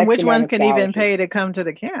you have, and which ones can even pay to come to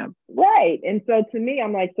the camp? Right. And so to me,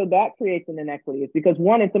 I'm like, so that creates an inequity. It's because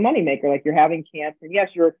one, it's a moneymaker. Like, you're having camps, and yes,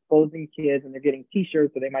 you're exposing kids, and they're getting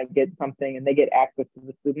t-shirts, or they might get something, and they get access to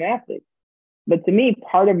the student athlete. But to me,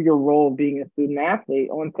 part of your role being a student athlete,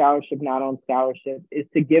 on scholarship, not on scholarship, is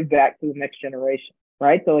to give back to the next generation.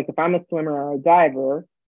 Right. So like, if I'm a swimmer or a diver,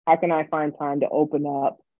 how can I find time to open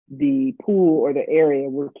up the pool or the area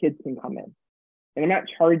where kids can come in? And I'm not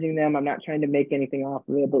charging them. I'm not trying to make anything off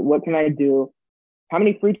of it, but what can I do? How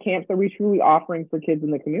many free camps are we truly offering for kids in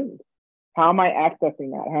the community? How am I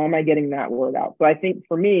accessing that? How am I getting that word out? So I think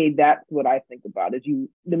for me, that's what I think about is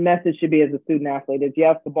the message should be, as a student athlete, is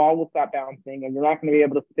yes, the ball will stop bouncing and you're not going to be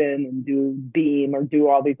able to spin and do beam or do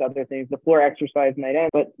all these other things. The floor exercise might end,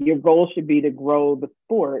 but your goal should be to grow the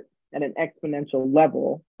sport at an exponential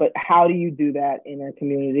level. But how do you do that in a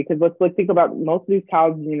community? Because let's think about most of these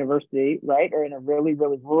colleges and universities, right, are in a really,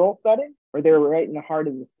 really rural setting, or they're right in the heart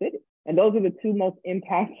of the city. And those are the two most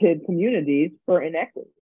impacted communities for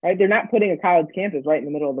inequity, right? They're not putting a college campus right in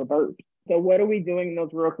the middle of the burbs. So what are we doing in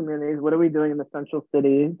those rural communities? What are we doing in the central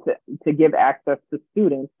city to give access to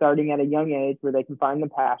students starting at a young age where they can find the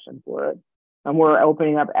passion for it? And we're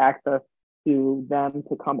opening up access to them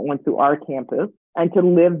to come onto our campus and to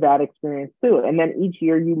live that experience too. And then each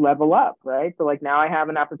year you level up, right? So like now I have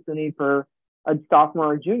an opportunity for a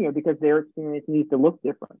sophomore or junior because their experience needs to look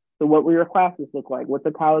different. So what will your classes look like? What's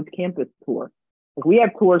a college campus tour? Like, we have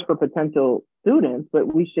tours for potential students,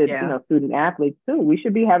 but we should, student athletes too. We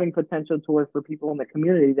should be having potential tours for people in the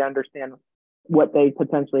community to understand what they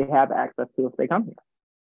potentially have access to if they come here.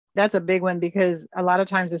 That's a big one, because a lot of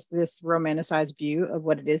times it's this romanticized view of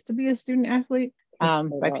what it is to be a student athlete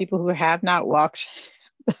by people who have not walked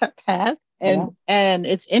that path. And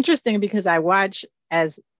it's interesting because I watch,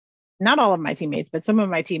 as not all of my teammates, but some of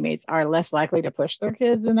my teammates are less likely to push their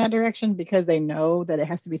kids in that direction because they know that it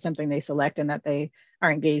has to be something they select and that they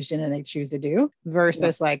are engaged in and they choose to do,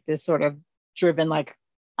 versus like this sort of driven, like,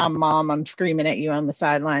 I'm mom, I'm screaming at you on the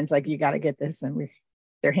sidelines, like, you got to get this. And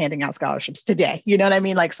they're handing out scholarships today. You know what I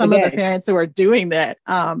mean? Like, some of the parents who are doing that,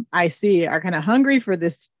 I see, are kind of hungry for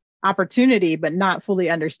this opportunity, but not fully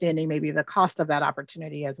understanding maybe the cost of that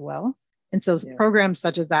opportunity as well. And so programs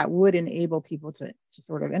such as that would enable people to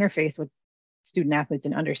sort of interface with student athletes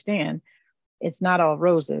and understand it's not all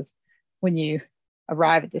roses when you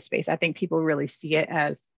arrive at this space. I think people really see it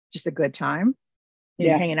as just a good time.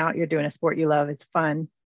 You're hanging out, you're doing a sport you love, it's fun.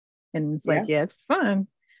 And it's like, it's fun.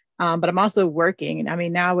 But I'm also working. I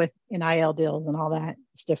mean, now with NIL deals and all that,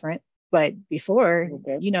 it's different. But before,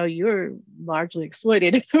 you're largely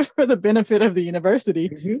exploited for the benefit of the university.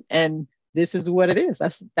 Mm-hmm. And this is what it is.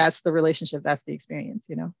 That's the relationship. That's the experience,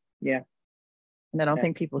 Yeah. And I don't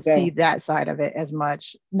think people see that side of it as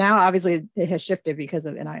much. Now, obviously, it has shifted because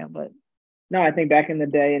of NIL, but. No, I think back in the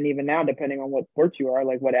day and even now, depending on what sport you are,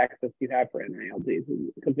 like what access you have for NIL dues,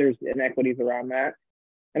 because there's inequities around that.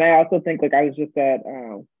 And I also think, like, I was just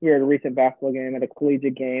we were at a recent basketball game, at a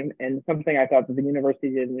collegiate game, and something I thought that the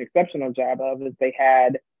university did an exceptional job of is they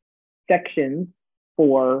had sections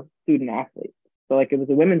for student athletes. So, like, it was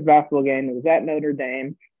a women's basketball game. It was at Notre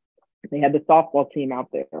Dame. They had the softball team out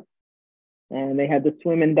there, and they had the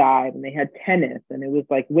swim and dive, and they had tennis, and it was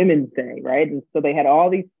like Women's Day, right? And so they had all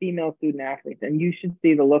these female student athletes, and you should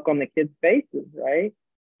see the look on the kids' faces, right?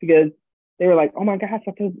 Because they were like, oh my gosh,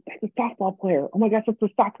 that's a softball player. Oh my gosh, that's a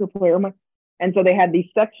soccer player. And so they had these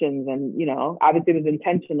sections, and, you know, obviously it was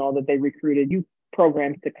intentional that they recruited youth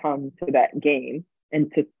programs to come to that game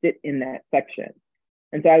and to sit in that section.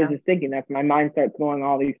 And so I was just thinking, that's my mind starts going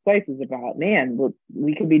all these places about, man,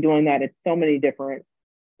 we could be doing that at so many different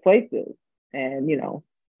places. And, you know,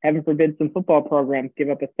 heaven forbid some football programs give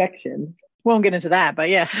up a section. Won't get into that, but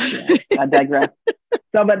yeah. I digress.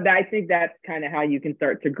 So, but I think that's kind of how you can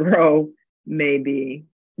start to grow maybe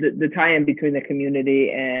the tie-in between the community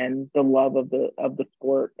and the love of the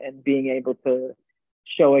sport, and being able to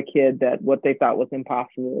show a kid that what they thought was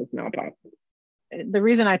impossible is now possible. The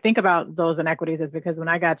reason I think about those inequities is because when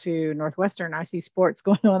I got to Northwestern, I see sports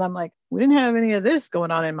going on. I'm like, we didn't have any of this going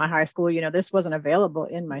on in my high school. You know, this wasn't available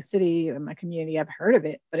in my city, in my community. I've heard of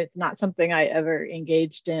it, but it's not something I ever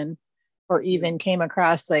engaged in or even came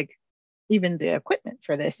across, like, even the equipment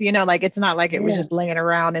for this, you know, like, it's not like it was just laying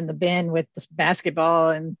around in the bin with this basketball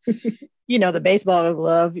and, you know, the baseball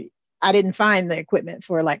glove. I didn't find the equipment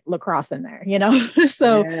for like lacrosse in there, you know?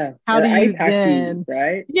 So how do you then,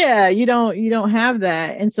 right? Yeah, you don't have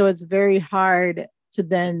that. And so it's very hard to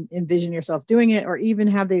then envision yourself doing it, or even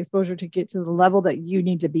have the exposure to get to the level that you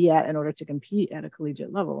need to be at in order to compete at a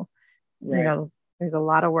collegiate level. Right. You know, there's a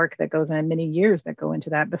lot of work that goes in, many years that go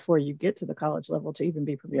into that before you get to the college level to even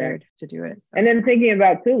be prepared to do it. So. And then thinking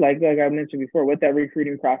about too, like I mentioned before, what that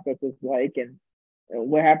recruiting process is like, and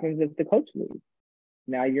what happens if the coach leaves.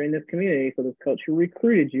 Now you're in this community, so this coach who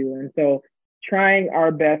recruited you. And so trying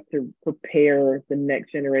our best to prepare the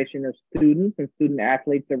next generation of students and student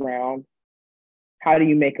athletes around how do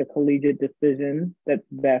you make a collegiate decision that's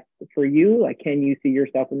best for you? Like, can you see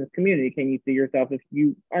yourself in this community? Can you see yourself if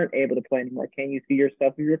you aren't able to play anymore? Can you see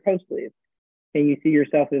yourself if your coach leaves? Can you see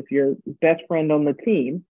yourself if your best friend on the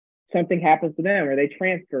team, something happens to them or they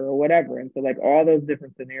transfer or whatever? And so, like, all those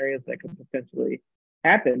different scenarios that could potentially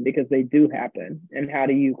happen, because they do happen. And how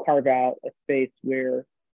do you carve out a space where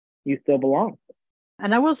you still belong?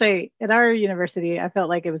 And I will say, at our university, I felt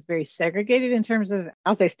like it was very segregated in terms of,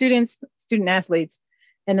 I'll say, students, student athletes.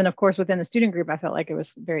 And then, of course, within the student group, I felt like it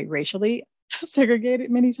was very racially segregated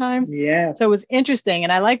many times. Yeah. So it was interesting.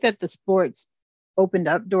 And I like that the sports opened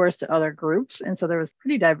up doors to other groups. And so there was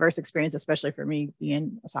pretty diverse experience, especially for me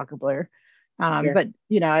being a soccer player. Sure. But,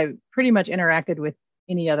 you know, I pretty much interacted with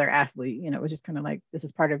any other athlete. You know, it was just kind of like, this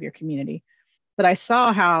is part of your community. But I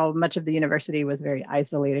saw how much of the university was very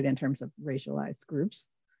isolated in terms of racialized groups.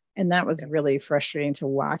 And that was really frustrating to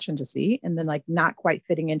watch and to see. And then, like, not quite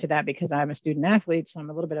fitting into that because I'm a student athlete, so I'm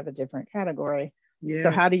a little bit of a different category. Yeah.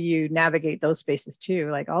 So how do you navigate those spaces too?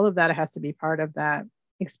 Like, all of that has to be part of that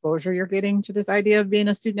exposure you're getting to this idea of being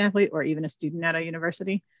a student athlete or even a student at a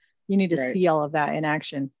university. You need to see all of that in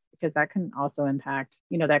action, because that can also impact,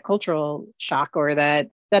 you know, that cultural shock or that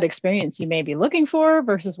experience you may be looking for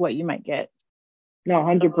versus what you might get. No,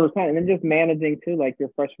 100%. And then just managing too, like your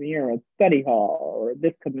freshman year, a study hall or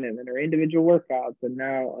this commitment or individual workouts, and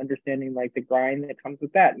now understanding like the grind that comes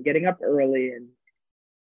with that, and getting up early and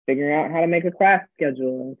figuring out how to make a class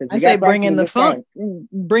schedule. I say bringing the funk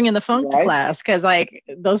to class, because like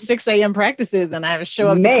those 6 a.m. practices, and I have to show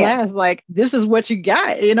up to class like, this is what you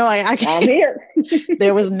got. You know, I'm here.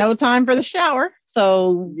 There was no time for the shower,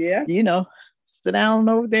 so you know, sit down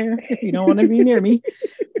over there if you don't want to be near me.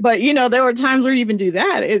 But, you know, there were times where you even do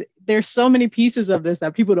that. There's so many pieces of this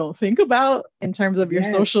that people don't think about in terms of your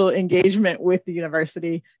social engagement with the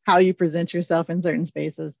university, how you present yourself in certain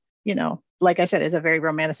spaces. You know, like I said, it's a very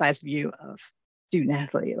romanticized view of student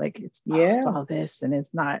athlete. Like it's all this, and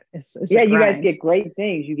it's not. It's you guys get great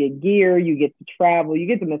things. You get gear. You get to travel. You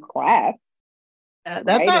get to miss class.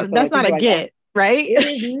 That's not a get. Right? It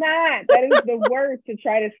is not. That is the worst, to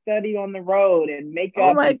try to study on the road and make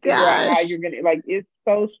up and figure out how you're gonna, like, it's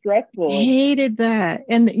so stressful. I hated that.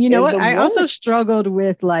 And you know what? I also struggled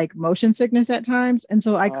with like motion sickness at times. And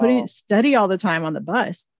so I couldn't study all the time on the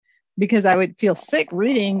bus because I would feel sick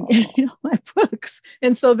reading my books.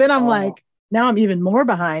 And so then I'm like, now I'm even more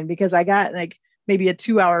behind because I got like maybe a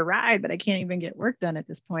 2-hour ride, but I can't even get work done at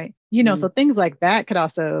this point. You know, so things like that could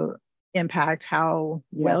also impact how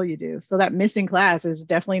well you do. So that missing class is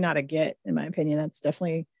definitely not a get, in my opinion.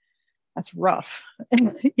 That's rough,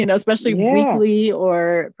 you know, especially weekly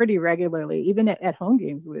or pretty regularly. Even at home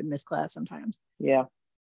games, we would miss class sometimes. Yeah.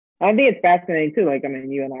 I think it's fascinating too. Like, I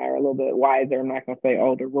mean, you and I are a little bit wiser. I'm not going to say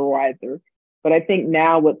older, we're wiser. But I think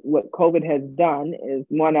now what COVID has done is,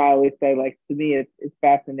 one, I always say, like, to me, it's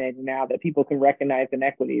fascinating now that people can recognize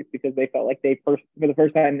inequities because they felt like for the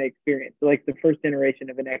first time they experienced, so like the first generation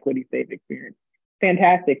of inequities they've experienced.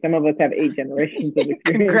 Fantastic. Some of us have 8 generations of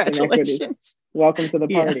experience in inequities. Welcome to the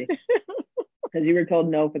party. Because you were told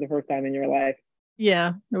no for the first time in your life.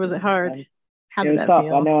 Yeah. Was it hard? How did it was that tough.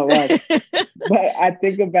 feel? I know it was. But I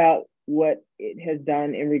think about what it has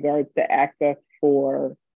done in regards to access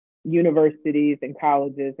for universities and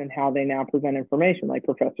colleges and how they now present information. Like,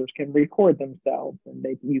 professors can record themselves and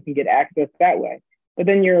you can get access that way. But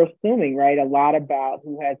then you're assuming, right, a lot about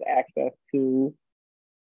who has access to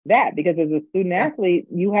that, because as a student athlete,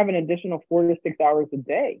 you have an additional 4 to 6 hours a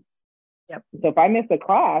day. Yep. So if I miss a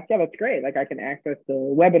class, that's great. Like, I can access the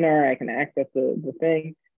webinar, I can access the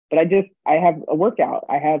thing, but I have a workout,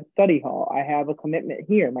 I have study hall, I have a commitment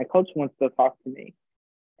here. My coach wants to talk to me.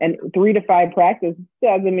 And 3 to 5 practice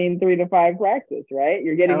doesn't mean 3 to 5 practice, right?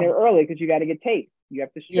 You're getting there early because you got to get taped. You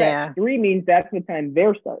have to stretch. Yeah. 3 means that's the time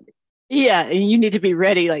they're starting. Yeah, and you need to be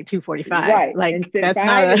ready like 2:45. Right. Like, and that's 5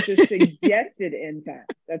 not is the suggested end time.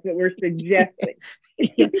 That's what we're suggesting.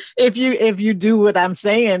 If you do what I'm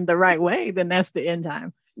saying the right way, then that's the end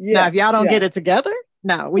time. Yeah. Now, if y'all don't get it together,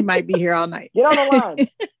 no, we might be here all night. Get on the line.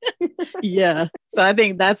 Yeah. So I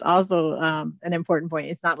think that's also an important point.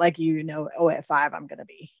 It's not like, at 5 I'm going to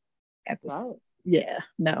be at this. Right. Yeah.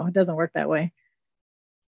 No, it doesn't work that way.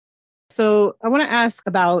 So I want to ask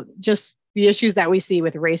about just the issues that we see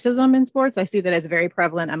with racism in sports. I see that it's very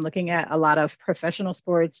prevalent. I'm looking at a lot of professional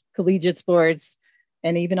sports, collegiate sports,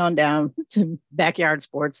 and even on down to backyard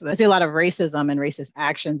sports. I see a lot of racism and racist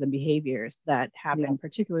actions and behaviors that happen,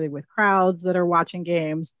 particularly with crowds that are watching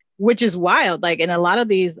games, which is wild. Like, in a lot of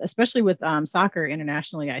these, especially with soccer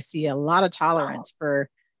internationally, I see a lot of tolerance for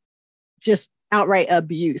just outright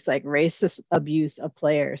abuse, like racist abuse of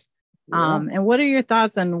players. And what are your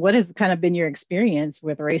thoughts on what has kind of been your experience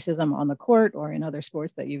with racism on the court or in other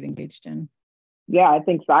sports that you've engaged in? Yeah, I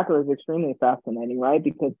think soccer is extremely fascinating, right?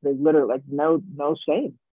 Because there's literally like no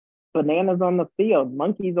shame. Bananas on the field,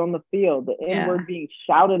 monkeys on the field, the N-word being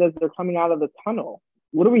shouted as they're coming out of the tunnel.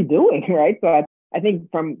 What are we doing, right? So I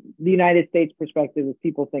think from the United States perspective, is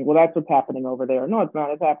people think, well, that's what's happening over there. No, it's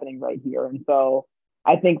not. It's happening right here. And so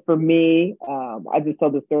I think for me, I just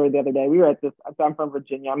told the story the other day. We were at I'm from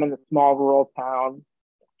Virginia. I'm in a small rural town.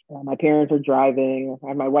 My parents are driving. I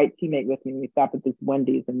have my white teammate with me. We stop at this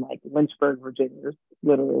Wendy's in like Lynchburg, Virginia. It's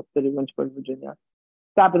literally a city, Lynchburg, Virginia.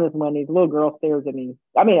 Stop at this Wendy's. A little girl stares at me.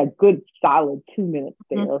 I mean, a good solid 2 minutes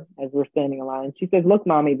stare as we're standing in line. She says, "Look,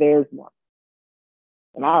 mommy, there's one."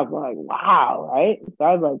 And I was like, wow, right? So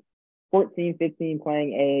I was like 14, 15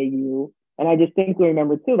 playing AAU. And I distinctly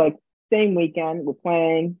remember too, like, same weekend, we're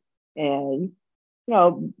playing, and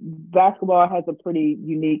basketball has a pretty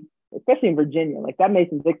unique, especially in Virginia, like that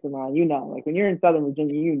Mason-Dixon line, like when you're in Southern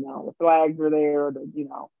Virginia, the flags are there,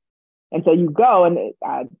 and so you go, and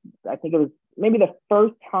I think it was maybe the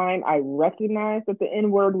first time I recognized that the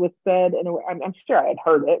N-word was said, and I'm sure I had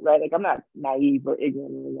heard it, right? Like, I'm not naive or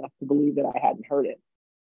ignorant enough to believe that I hadn't heard it.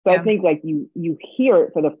 So I think like you hear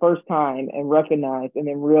it for the first time and recognize and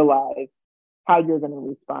then realize how you're going to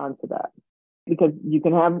respond to that, because you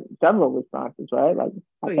can have several responses, right? Like,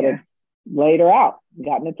 I could have laid her out,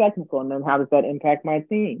 gotten a technical, and then how does that impact my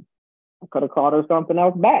team? I could have called her something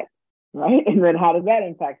else back, right? And then how does that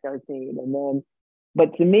impact our team? And then,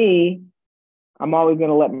 but to me, I'm always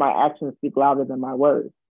going to let my actions speak louder than my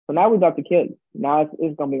words. So now we're about to kill you. Now it's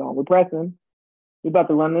going to be on. We're pressing. We're about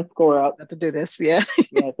to run this score up. About to do this, yeah.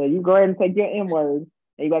 So you go ahead and take your N word,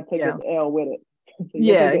 and you got to take this L with it. So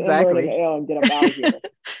exactly. The L and get them out of here.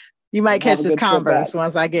 You might catch this Converse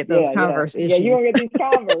once I get those Converse issues. Yeah, you won't get these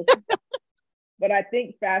Converse. But I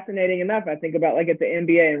think, fascinating enough, I think about like at the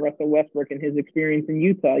NBA and Russell Westbrook and his experience in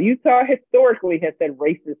Utah. Utah historically has said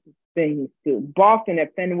racist things to Boston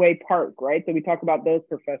at Fenway Park, right? So we talk about those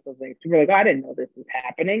professional things. We're like, I didn't know this was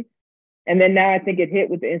happening. And then now I think it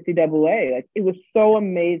hit with the NCAA. Like, it was so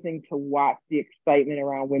amazing to watch the excitement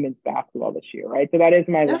around women's basketball this year, right? So that is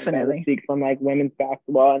my Definitely. I speak from like women's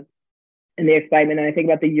basketball and the excitement. And I think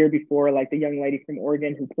about the year before, like the young lady from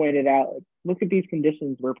Oregon who pointed out, like, look at these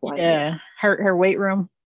conditions we're playing. Yeah, her weight room.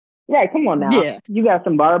 Right, come on now. Yeah. You got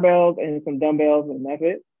some barbells and some dumbbells, and that's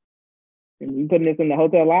it. And you putting this in the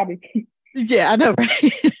hotel lobby. Yeah, I know,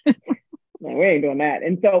 right? Man, we ain't doing that.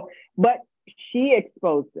 And so, but she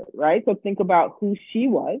exposed it, right? So think about who she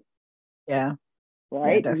was. Yeah.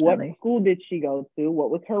 Right? Yeah, What definitely. school did she go to? What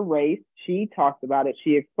was her race? She talked about it.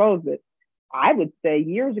 She exposed it. I would say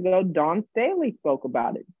years ago, Dawn Staley spoke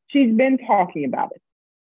about it. She's been talking about it.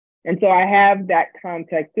 And so I have that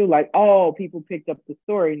context too, like, oh, people picked up the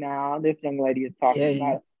story now. This young lady is talking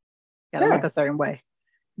about it. Gotta look a certain way.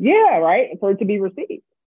 Yeah, right. For it to be received.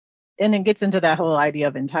 And it gets into that whole idea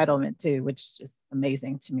of entitlement too, which is just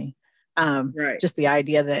amazing to me. Right. Just the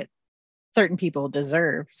idea that certain people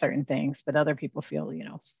deserve certain things, but other people feel,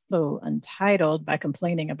 so entitled by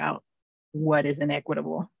complaining about what is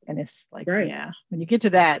inequitable. And it's like, right. Yeah, when you get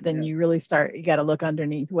to that, then you really you got to look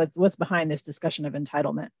underneath what's behind this discussion of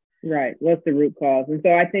entitlement. Right. What's the root cause? And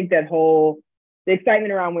so I think that the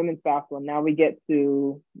excitement around women's basketball, now we get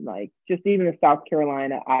to like just even the South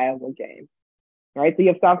Carolina, Iowa game, right? So you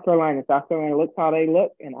have South Carolina looks how they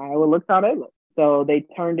look and Iowa looks how they look. So they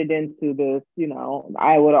turned it into this,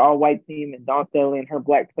 Iowa all-white team and Dawn Staley and her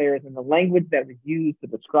black players, and the language that was used to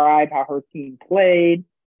describe how her team played.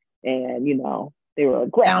 And, they were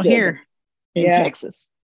aggressive. Down here in Texas.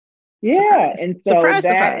 Yeah. Surprise. And so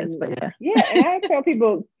surprise, but yeah. And I tell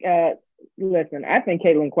people, listen, I think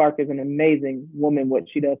Caitlin Clark is an amazing woman, what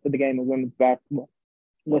she does for the game of women's basketball,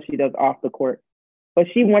 what she does off the court. But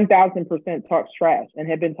she 1000% talks trash and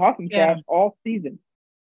had been talking trash all season.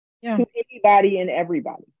 Yeah. To anybody and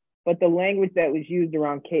everybody. But the language that was used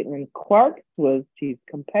around Caitlin Clark was she's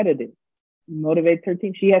competitive, motivates her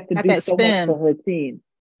team. She has to do so much for her team.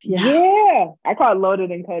 Yeah. I call it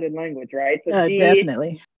loaded and coded language, right? So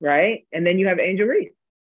definitely. Right? And then you have Angel Reese.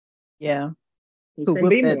 Yeah. Who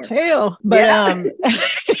whipped that tail. But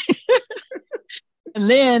and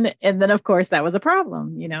then of course that was a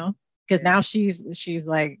problem, because now she's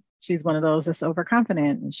like, she's one of those that's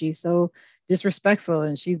overconfident and she's so disrespectful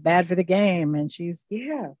and she's bad for the game and she's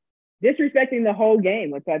disrespecting the whole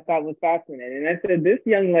game, which I thought was fascinating. And I said, this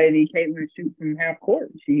young lady, Caitlin, shoots from half court.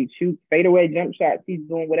 She shoots fadeaway jump shots. She's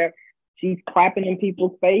doing whatever. She's clapping in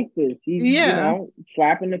people's faces. She's,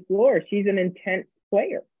 slapping the floor. She's an intense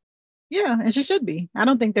player. Yeah, and she should be. I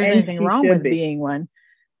don't think there's anything wrong with being one.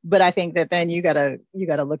 But I think that then you gotta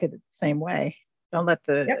look at it the same way. Don't let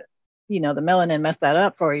the the melanin mess that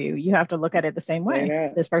up for you. You have to look at it the same way. Yeah.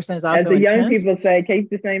 This person is also, as the young people say, keep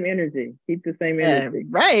the same energy. Keep the same energy.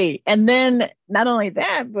 Right. And then not only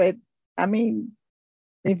that, but I mean,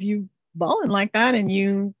 if you balling like that and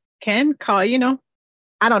you can call, I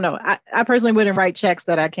don't know. I personally wouldn't write checks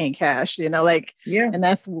that I can't cash, and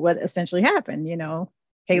that's what essentially happened,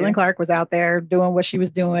 Caitlin Clark was out there doing what she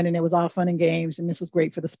was doing and it was all fun and games and this was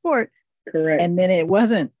great for the sport. Correct. And then it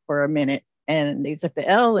wasn't for a minute and they took the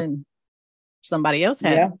L and somebody else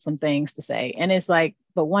had some things to say. And it's like,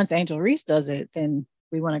 but once Angel Reese does it, then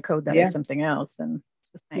we want to code that as something else. And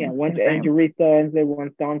it's the same. Yeah, once Angel Reese does it,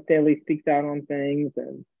 once Dawn Staley speaks out on things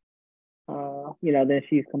and, then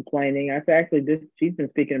she's complaining. She's been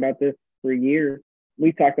speaking about this for years.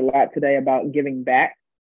 We talked a lot today about giving back.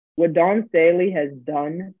 What Dawn Staley has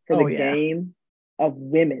done for the game of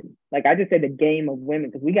women, like I just said, the game of women,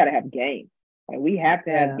 because we got to have game. Like we have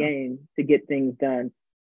to have game to get things done.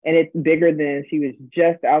 And it's bigger than she was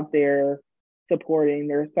just out there supporting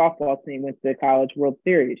their softball team with the College World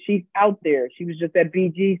Series. She's out there. She was just at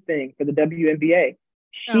BG's thing for the WNBA.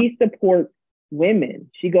 She supports women.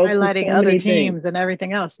 She goes highlighting so other teams things and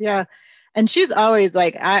everything else. Yeah. And she's always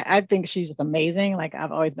like, I think she's just amazing. Like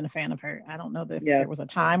I've always been a fan of her. I don't know if there was a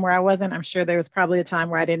time where I wasn't. I'm sure there was probably a time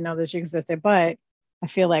where I didn't know that she existed, but I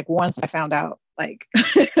feel like once I found out, like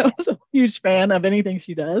I was a huge fan of anything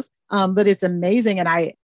she does. But it's amazing. And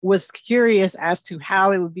I was curious as to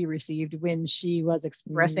how it would be received when she was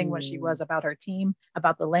expressing what she was about her team,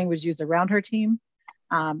 about the language used around her team,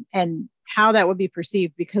 and how that would be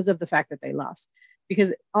perceived because of the fact that they lost.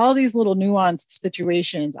 Because all these little nuanced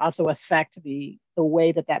situations also affect the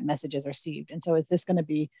way that message is received. And so is this going to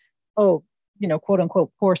be, quote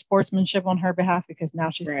unquote, poor sportsmanship on her behalf because now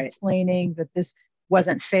she's complaining that this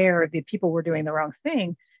wasn't fair, that people were doing the wrong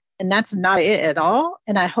thing. And that's not it at all.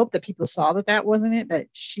 And I hope that people saw that wasn't it, that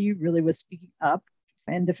she really was speaking up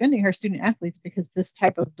and defending her student athletes, because this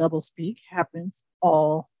type of double speak happens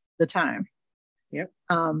all the time. Yep.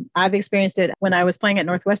 I've experienced it when I was playing at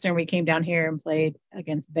Northwestern. We came down here and played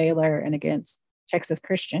against Baylor and against Texas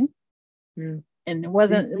Christian. And it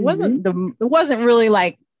wasn't really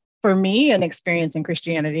like, for me, an experience in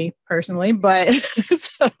Christianity personally, but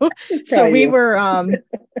so we were,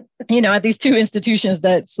 at these two institutions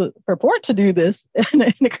that purport to do this in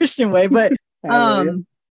a Christian way, but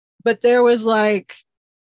there was like,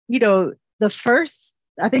 the first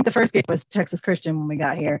I think the first game was Texas Christian when we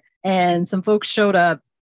got here, and some folks showed up,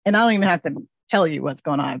 and I don't even have to tell you what's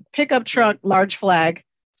going on. Pickup truck, large flag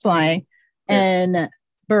flying, and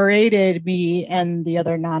berated me and the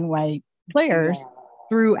other non-white players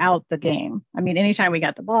throughout the game. I mean, anytime we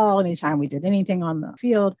got the ball, anytime we did anything on the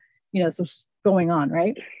field, this was going on,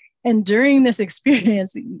 right? And during this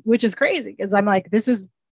experience, which is crazy, because I'm like, this is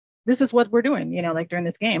what we're doing, like during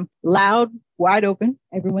this game, loud, wide open,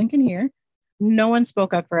 everyone can hear. No one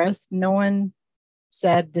spoke up for us. No one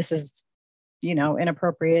said this is,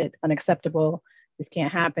 inappropriate, unacceptable. This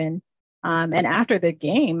can't happen. And after the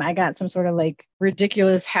game, I got some sort of like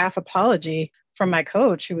ridiculous half apology from my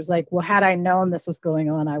coach, who was like, well, had I known this was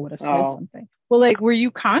going on, I would have said something. Well, like, were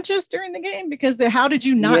you conscious during the game? Because how did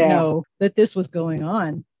you not know that this was going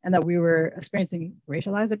on and that we were experiencing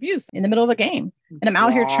racialized abuse in the middle of a game? And I'm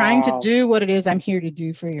out here trying to do what it is I'm here to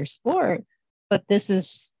do for your sport. But this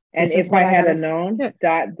is... And if I had known, ...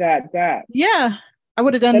 Yeah, I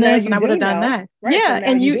would have done this and I would have done that. Right, yeah, so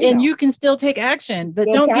and you can still take action, but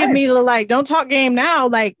don't give me don't talk game now.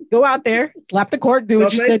 Like, go out there, slap the court, do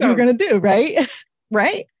what you said you were going to do, right?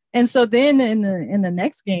 Right. And so then in the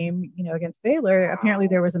next game, against Baylor, apparently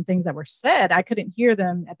there were some things that were said. I couldn't hear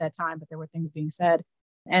them at that time, but there were things being said.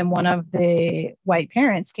 And one of the white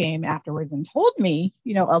parents came afterwards and told me,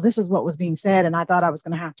 oh, this is what was being said, and I thought I was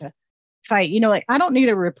going to have to fight. Like, I don't need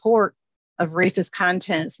a report of racist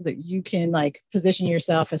content so that you can like position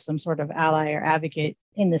yourself as some sort of ally or advocate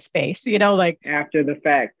in the space, like after the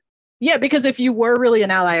fact. Yeah, because if you were really an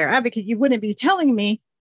ally or advocate, you wouldn't be telling me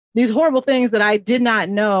these horrible things that I did not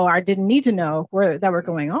know or didn't need to know that were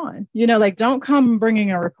going on. Like, don't come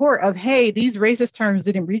bringing a report of, hey, these racist terms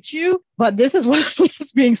didn't reach you, but this is what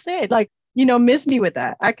is being said. Like, miss me with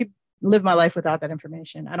that. I could live my life without that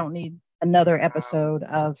information. I don't need another episode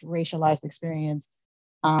of racialized experience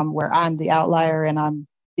where I'm the outlier and I'm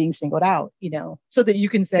being singled out, so that you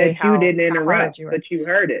can say that you didn't interrupt, but you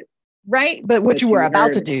heard it. Right. But what you were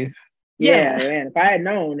about to do. Yeah. And if I had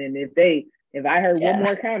known, and if I heard one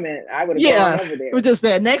more comment, I would have gone over there. But just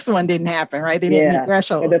that next one didn't happen, right? They didn't meet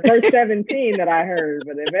threshold. But the first 17 that I heard,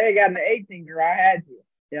 but if they had gotten the 18, girl, I had you.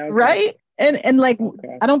 Yeah, okay. Right. And like,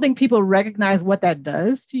 I don't think people recognize what that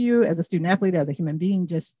does to you as a student athlete, as a human being.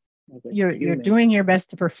 Just you're doing your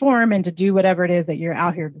best to perform and to do whatever it is that you're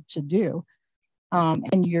out here to do.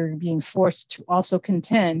 And you're being forced to also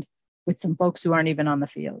contend with some folks who aren't even on the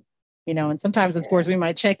field. And sometimes in sports, we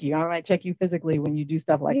might check you. I might check you physically when you do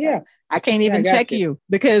stuff like that. I can't even check you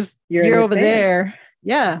because you're over there.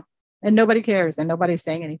 Yeah. And nobody cares and nobody's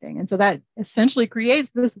saying anything. And so that essentially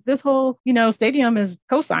creates this whole, stadium is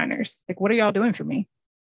co-signers. Like, what are y'all doing for me?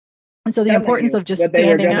 And so the importance of just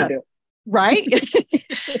standing up. Right.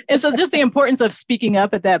 And so just the importance of speaking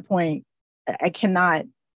up at that point, I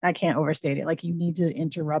can't overstate it. Like, you need to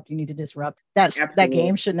interrupt, you need to disrupt. That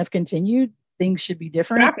game shouldn't have continued. Things should be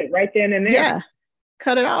different. Stop it right then and there. Yeah.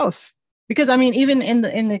 Cut it off. Because I mean, even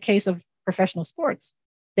in the case of professional sports,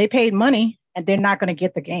 they paid money and they're not going to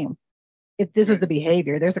get the game. If this is the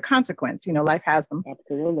behavior, there's a consequence. Life has them.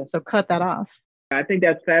 Absolutely. So cut that off. I think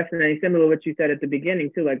that's fascinating. Similar to what you said at the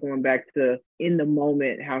beginning too, like going back to in the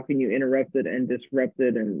moment, how can you interrupt it and disrupt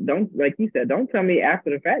it? And don't, like you said, don't tell me after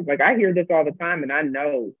the fact. Like, I hear this all the time and I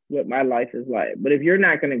know what my life is like. But if you're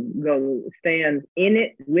not going to go stand in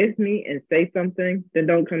it with me and say something, then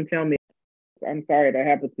don't come tell me. I'm sorry that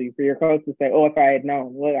happened to you. For your coach to say, oh, if I had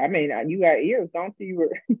known. Well, I mean, you got ears, don't you? You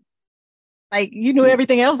were like, you knew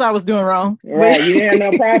everything else I was doing wrong. Right. You didn't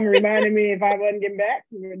have no problem reminding me if I wasn't getting back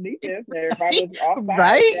to your defense or if I was offside.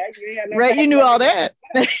 Right. Right. You knew all that.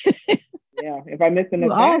 Yeah. If I missed an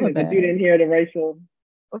assignment, but you didn't hear the racial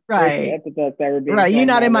epithets that were being right. You're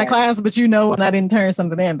not in my class, but you know when I didn't turn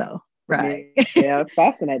something in, though. Right. Yeah. It's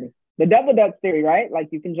fascinating. The double dutch theory, right? Like,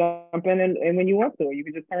 you can jump in and when you want to, or you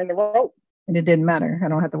can just turn the rope. And it didn't matter. I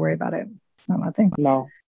don't have to worry about it. It's not my thing. No.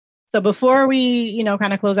 So before we,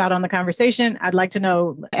 kind of close out on the conversation, I'd like to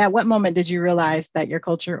know, at what moment did you realize that your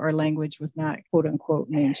culture or language was not, quote unquote,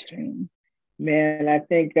 mainstream? Man, I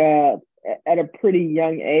think at a pretty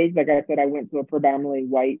young age, like I said, I went to a predominantly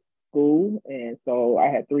white school. And so I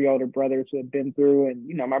had 3 older brothers who had been through, and,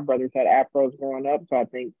 my brothers had afros growing up. So I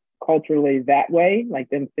think culturally that way, like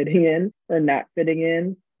them fitting in or not fitting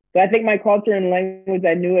in. So I think my culture and language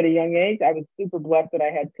I knew at a young age. I was super blessed that I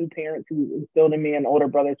had 2 parents who instilled in me and older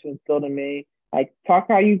brothers who instilled in me, like, talk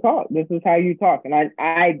how you talk. This is how you talk. And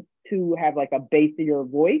I too have like a bassier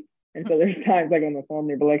voice. And so there's times like on the phone,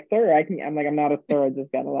 they'll be like, sir, I'm not a sir. I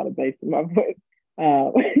just got a lot of bass in my voice.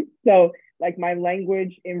 So like my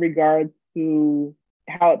language in regards to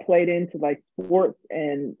how it played into like sports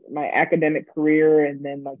and my academic career, and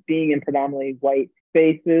then like being in predominantly white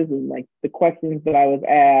spaces and like the questions that I was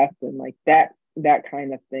asked and like that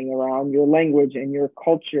kind of thing around your language and your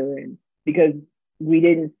culture. And because we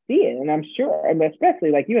didn't see it. And I'm sure, and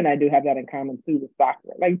especially like you and I do have that in common too with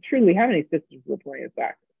soccer. Like truly, how many sisters were playing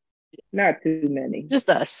soccer? Not too many. Just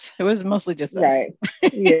us. It was mostly just us.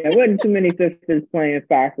 Right. Yeah, it wasn't too many sisters playing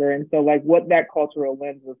soccer. And so like what that cultural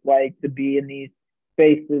lens was like to be in these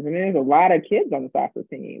spaces. I mean, there's a lot of kids on the soccer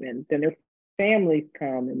team and then their families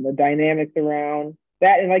come and the dynamics around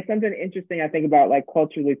that. And like something interesting I think about like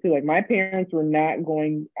culturally too, like my parents were not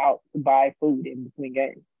going out to buy food in between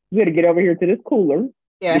games. You had to get over here to this cooler,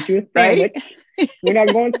 get you a sandwich. Right? We're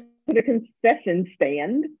not going to the concession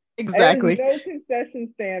stand. Exactly. There's no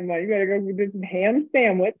concession stand. Like, you gotta go get this ham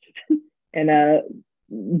sandwich and a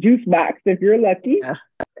juice box if you're lucky.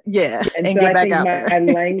 Yeah. And so get I back think out my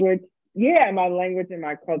there. language, my language and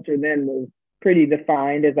my culture then was pretty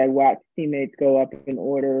defined as I watched teammates go up and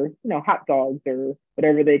order, hot dogs or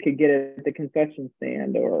whatever they could get at the concession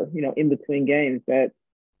stand or, in between games. But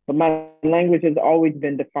my language has always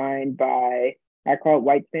been defined by, I call it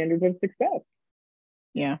white standards of success.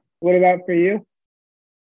 Yeah. What about for you?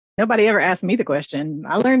 Nobody ever asked me the question.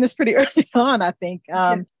 I learned this pretty early on, I think.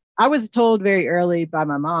 I was told very early by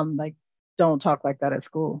my mom, like, don't talk like that at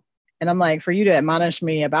school. And I'm like, for you to admonish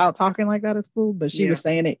me about talking like that at school, but she was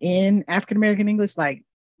saying it in African-American English, like,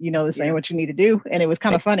 this ain't what you need to do. And it was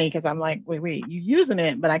kind of funny because I'm like, wait, you using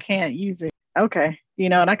it, but I can't use it. Okay.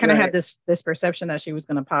 And I kind of had this perception that she was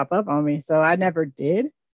going to pop up on me. So I never did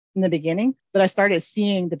in the beginning, but I started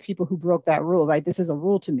seeing the people who broke that rule, right? This is a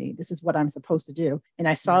rule to me. This is what I'm supposed to do. And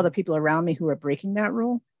I saw the people around me who were breaking that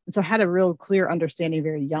rule. And so I had a real clear understanding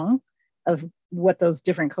very young of what those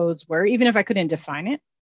different codes were, even if I couldn't define it.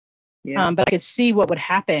 But I could see what would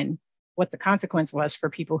happen, what the consequence was for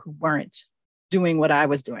people who weren't doing what I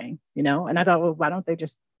was doing, And I thought, well, why don't they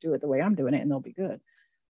just do it the way I'm doing it and they'll be good?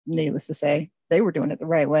 Needless to say, they were doing it the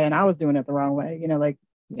right way and I was doing it the wrong way,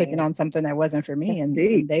 taking on something that wasn't for me. And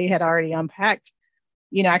they had already unpacked,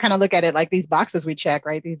 I kind of look at it like these boxes we check,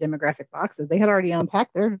 right? These demographic boxes, they had already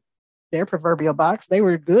unpacked their proverbial box. They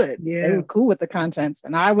were good. Yeah. They were cool with the contents.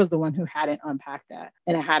 And I was the one who hadn't unpacked that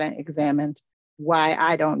and I hadn't examined why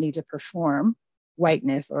I don't need to perform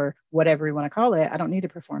whiteness or whatever you want to call it. I don't need to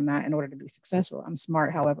perform that in order to be successful. I'm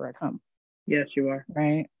smart however I come. Yes, you are.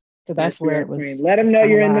 Right. So that's where it was. Let them know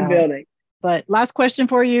you're in the building. But last question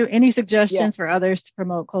for you. Any suggestions for others to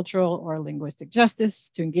promote cultural or linguistic justice,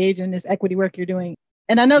 to engage in this equity work you're doing?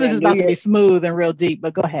 And I know this is about to be smooth and real deep,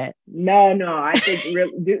 but go ahead. No. I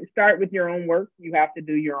think start with your own work. You have to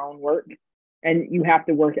do your own work and you have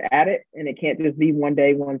to work at it. And it can't just be one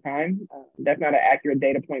day, one time. That's not an accurate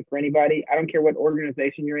data point for anybody. I don't care what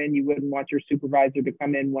organization you're in. You wouldn't want your supervisor to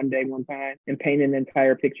come in one day, one time and paint an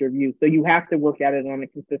entire picture of you. So you have to work at it on a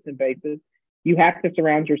consistent basis. You have to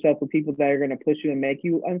surround yourself with people that are going to push you and make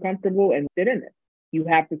you uncomfortable and sit in it. You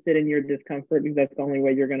have to sit in your discomfort because that's the only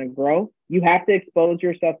way you're going to grow. You have to expose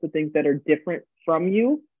yourself to things that are different from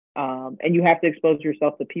you. And you have to expose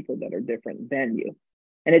yourself to people that are different than you.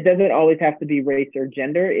 And it doesn't always have to be race or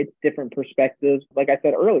gender. It's different perspectives. Like I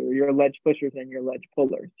said earlier, you're ledge pushers and you're ledge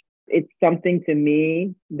pullers. It's something to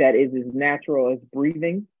me that is as natural as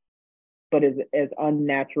breathing, but is as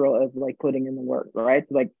unnatural as like putting in the work, right?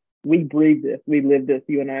 So like we breathe this, we live this.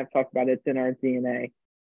 You and I have talked about it. It's in our DNA.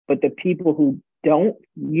 But the people who don't,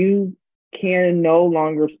 you can no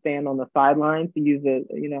longer stand on the sidelines, to use a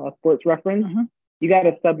sports reference. Mm-hmm. You got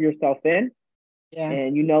to sub yourself in. Yeah.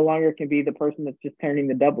 And you no longer can be the person that's just turning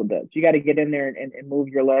the double dutch. You got to get in there and move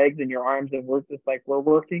your legs and your arms and work just like we're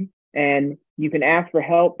working. And you can ask for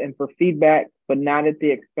help and for feedback, but not at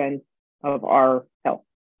the expense of our health.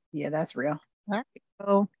 Yeah, that's real. All right.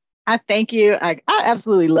 So I thank you. I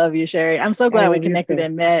absolutely love you, Sherry. I'm so glad we connected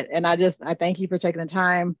and met. And I thank you for taking the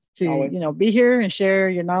time to, be here and share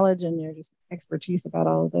your knowledge and your just expertise about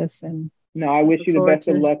all of this. And no, I wish you the best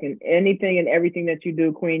of luck in anything and everything that you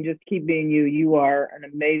do, Queen. Just keep being you. You are an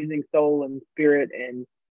amazing soul and spirit, and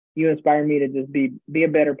you inspire me to just be a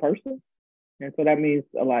better person. And so that means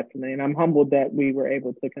a lot to me. And I'm humbled that we were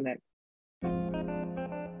able to connect.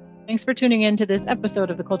 Thanks for tuning in to this episode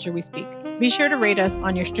of The Culture We Speak. Be sure to rate us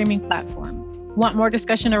on your streaming platform. Want more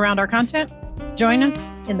discussion around our content? Join us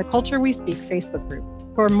in the Culture We Speak Facebook group.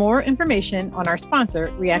 For more information on our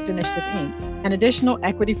sponsor, React Initiative, Inc., and additional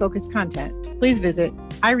equity-focused content, please visit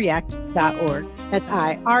ireact.org. That's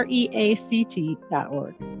ireact.org.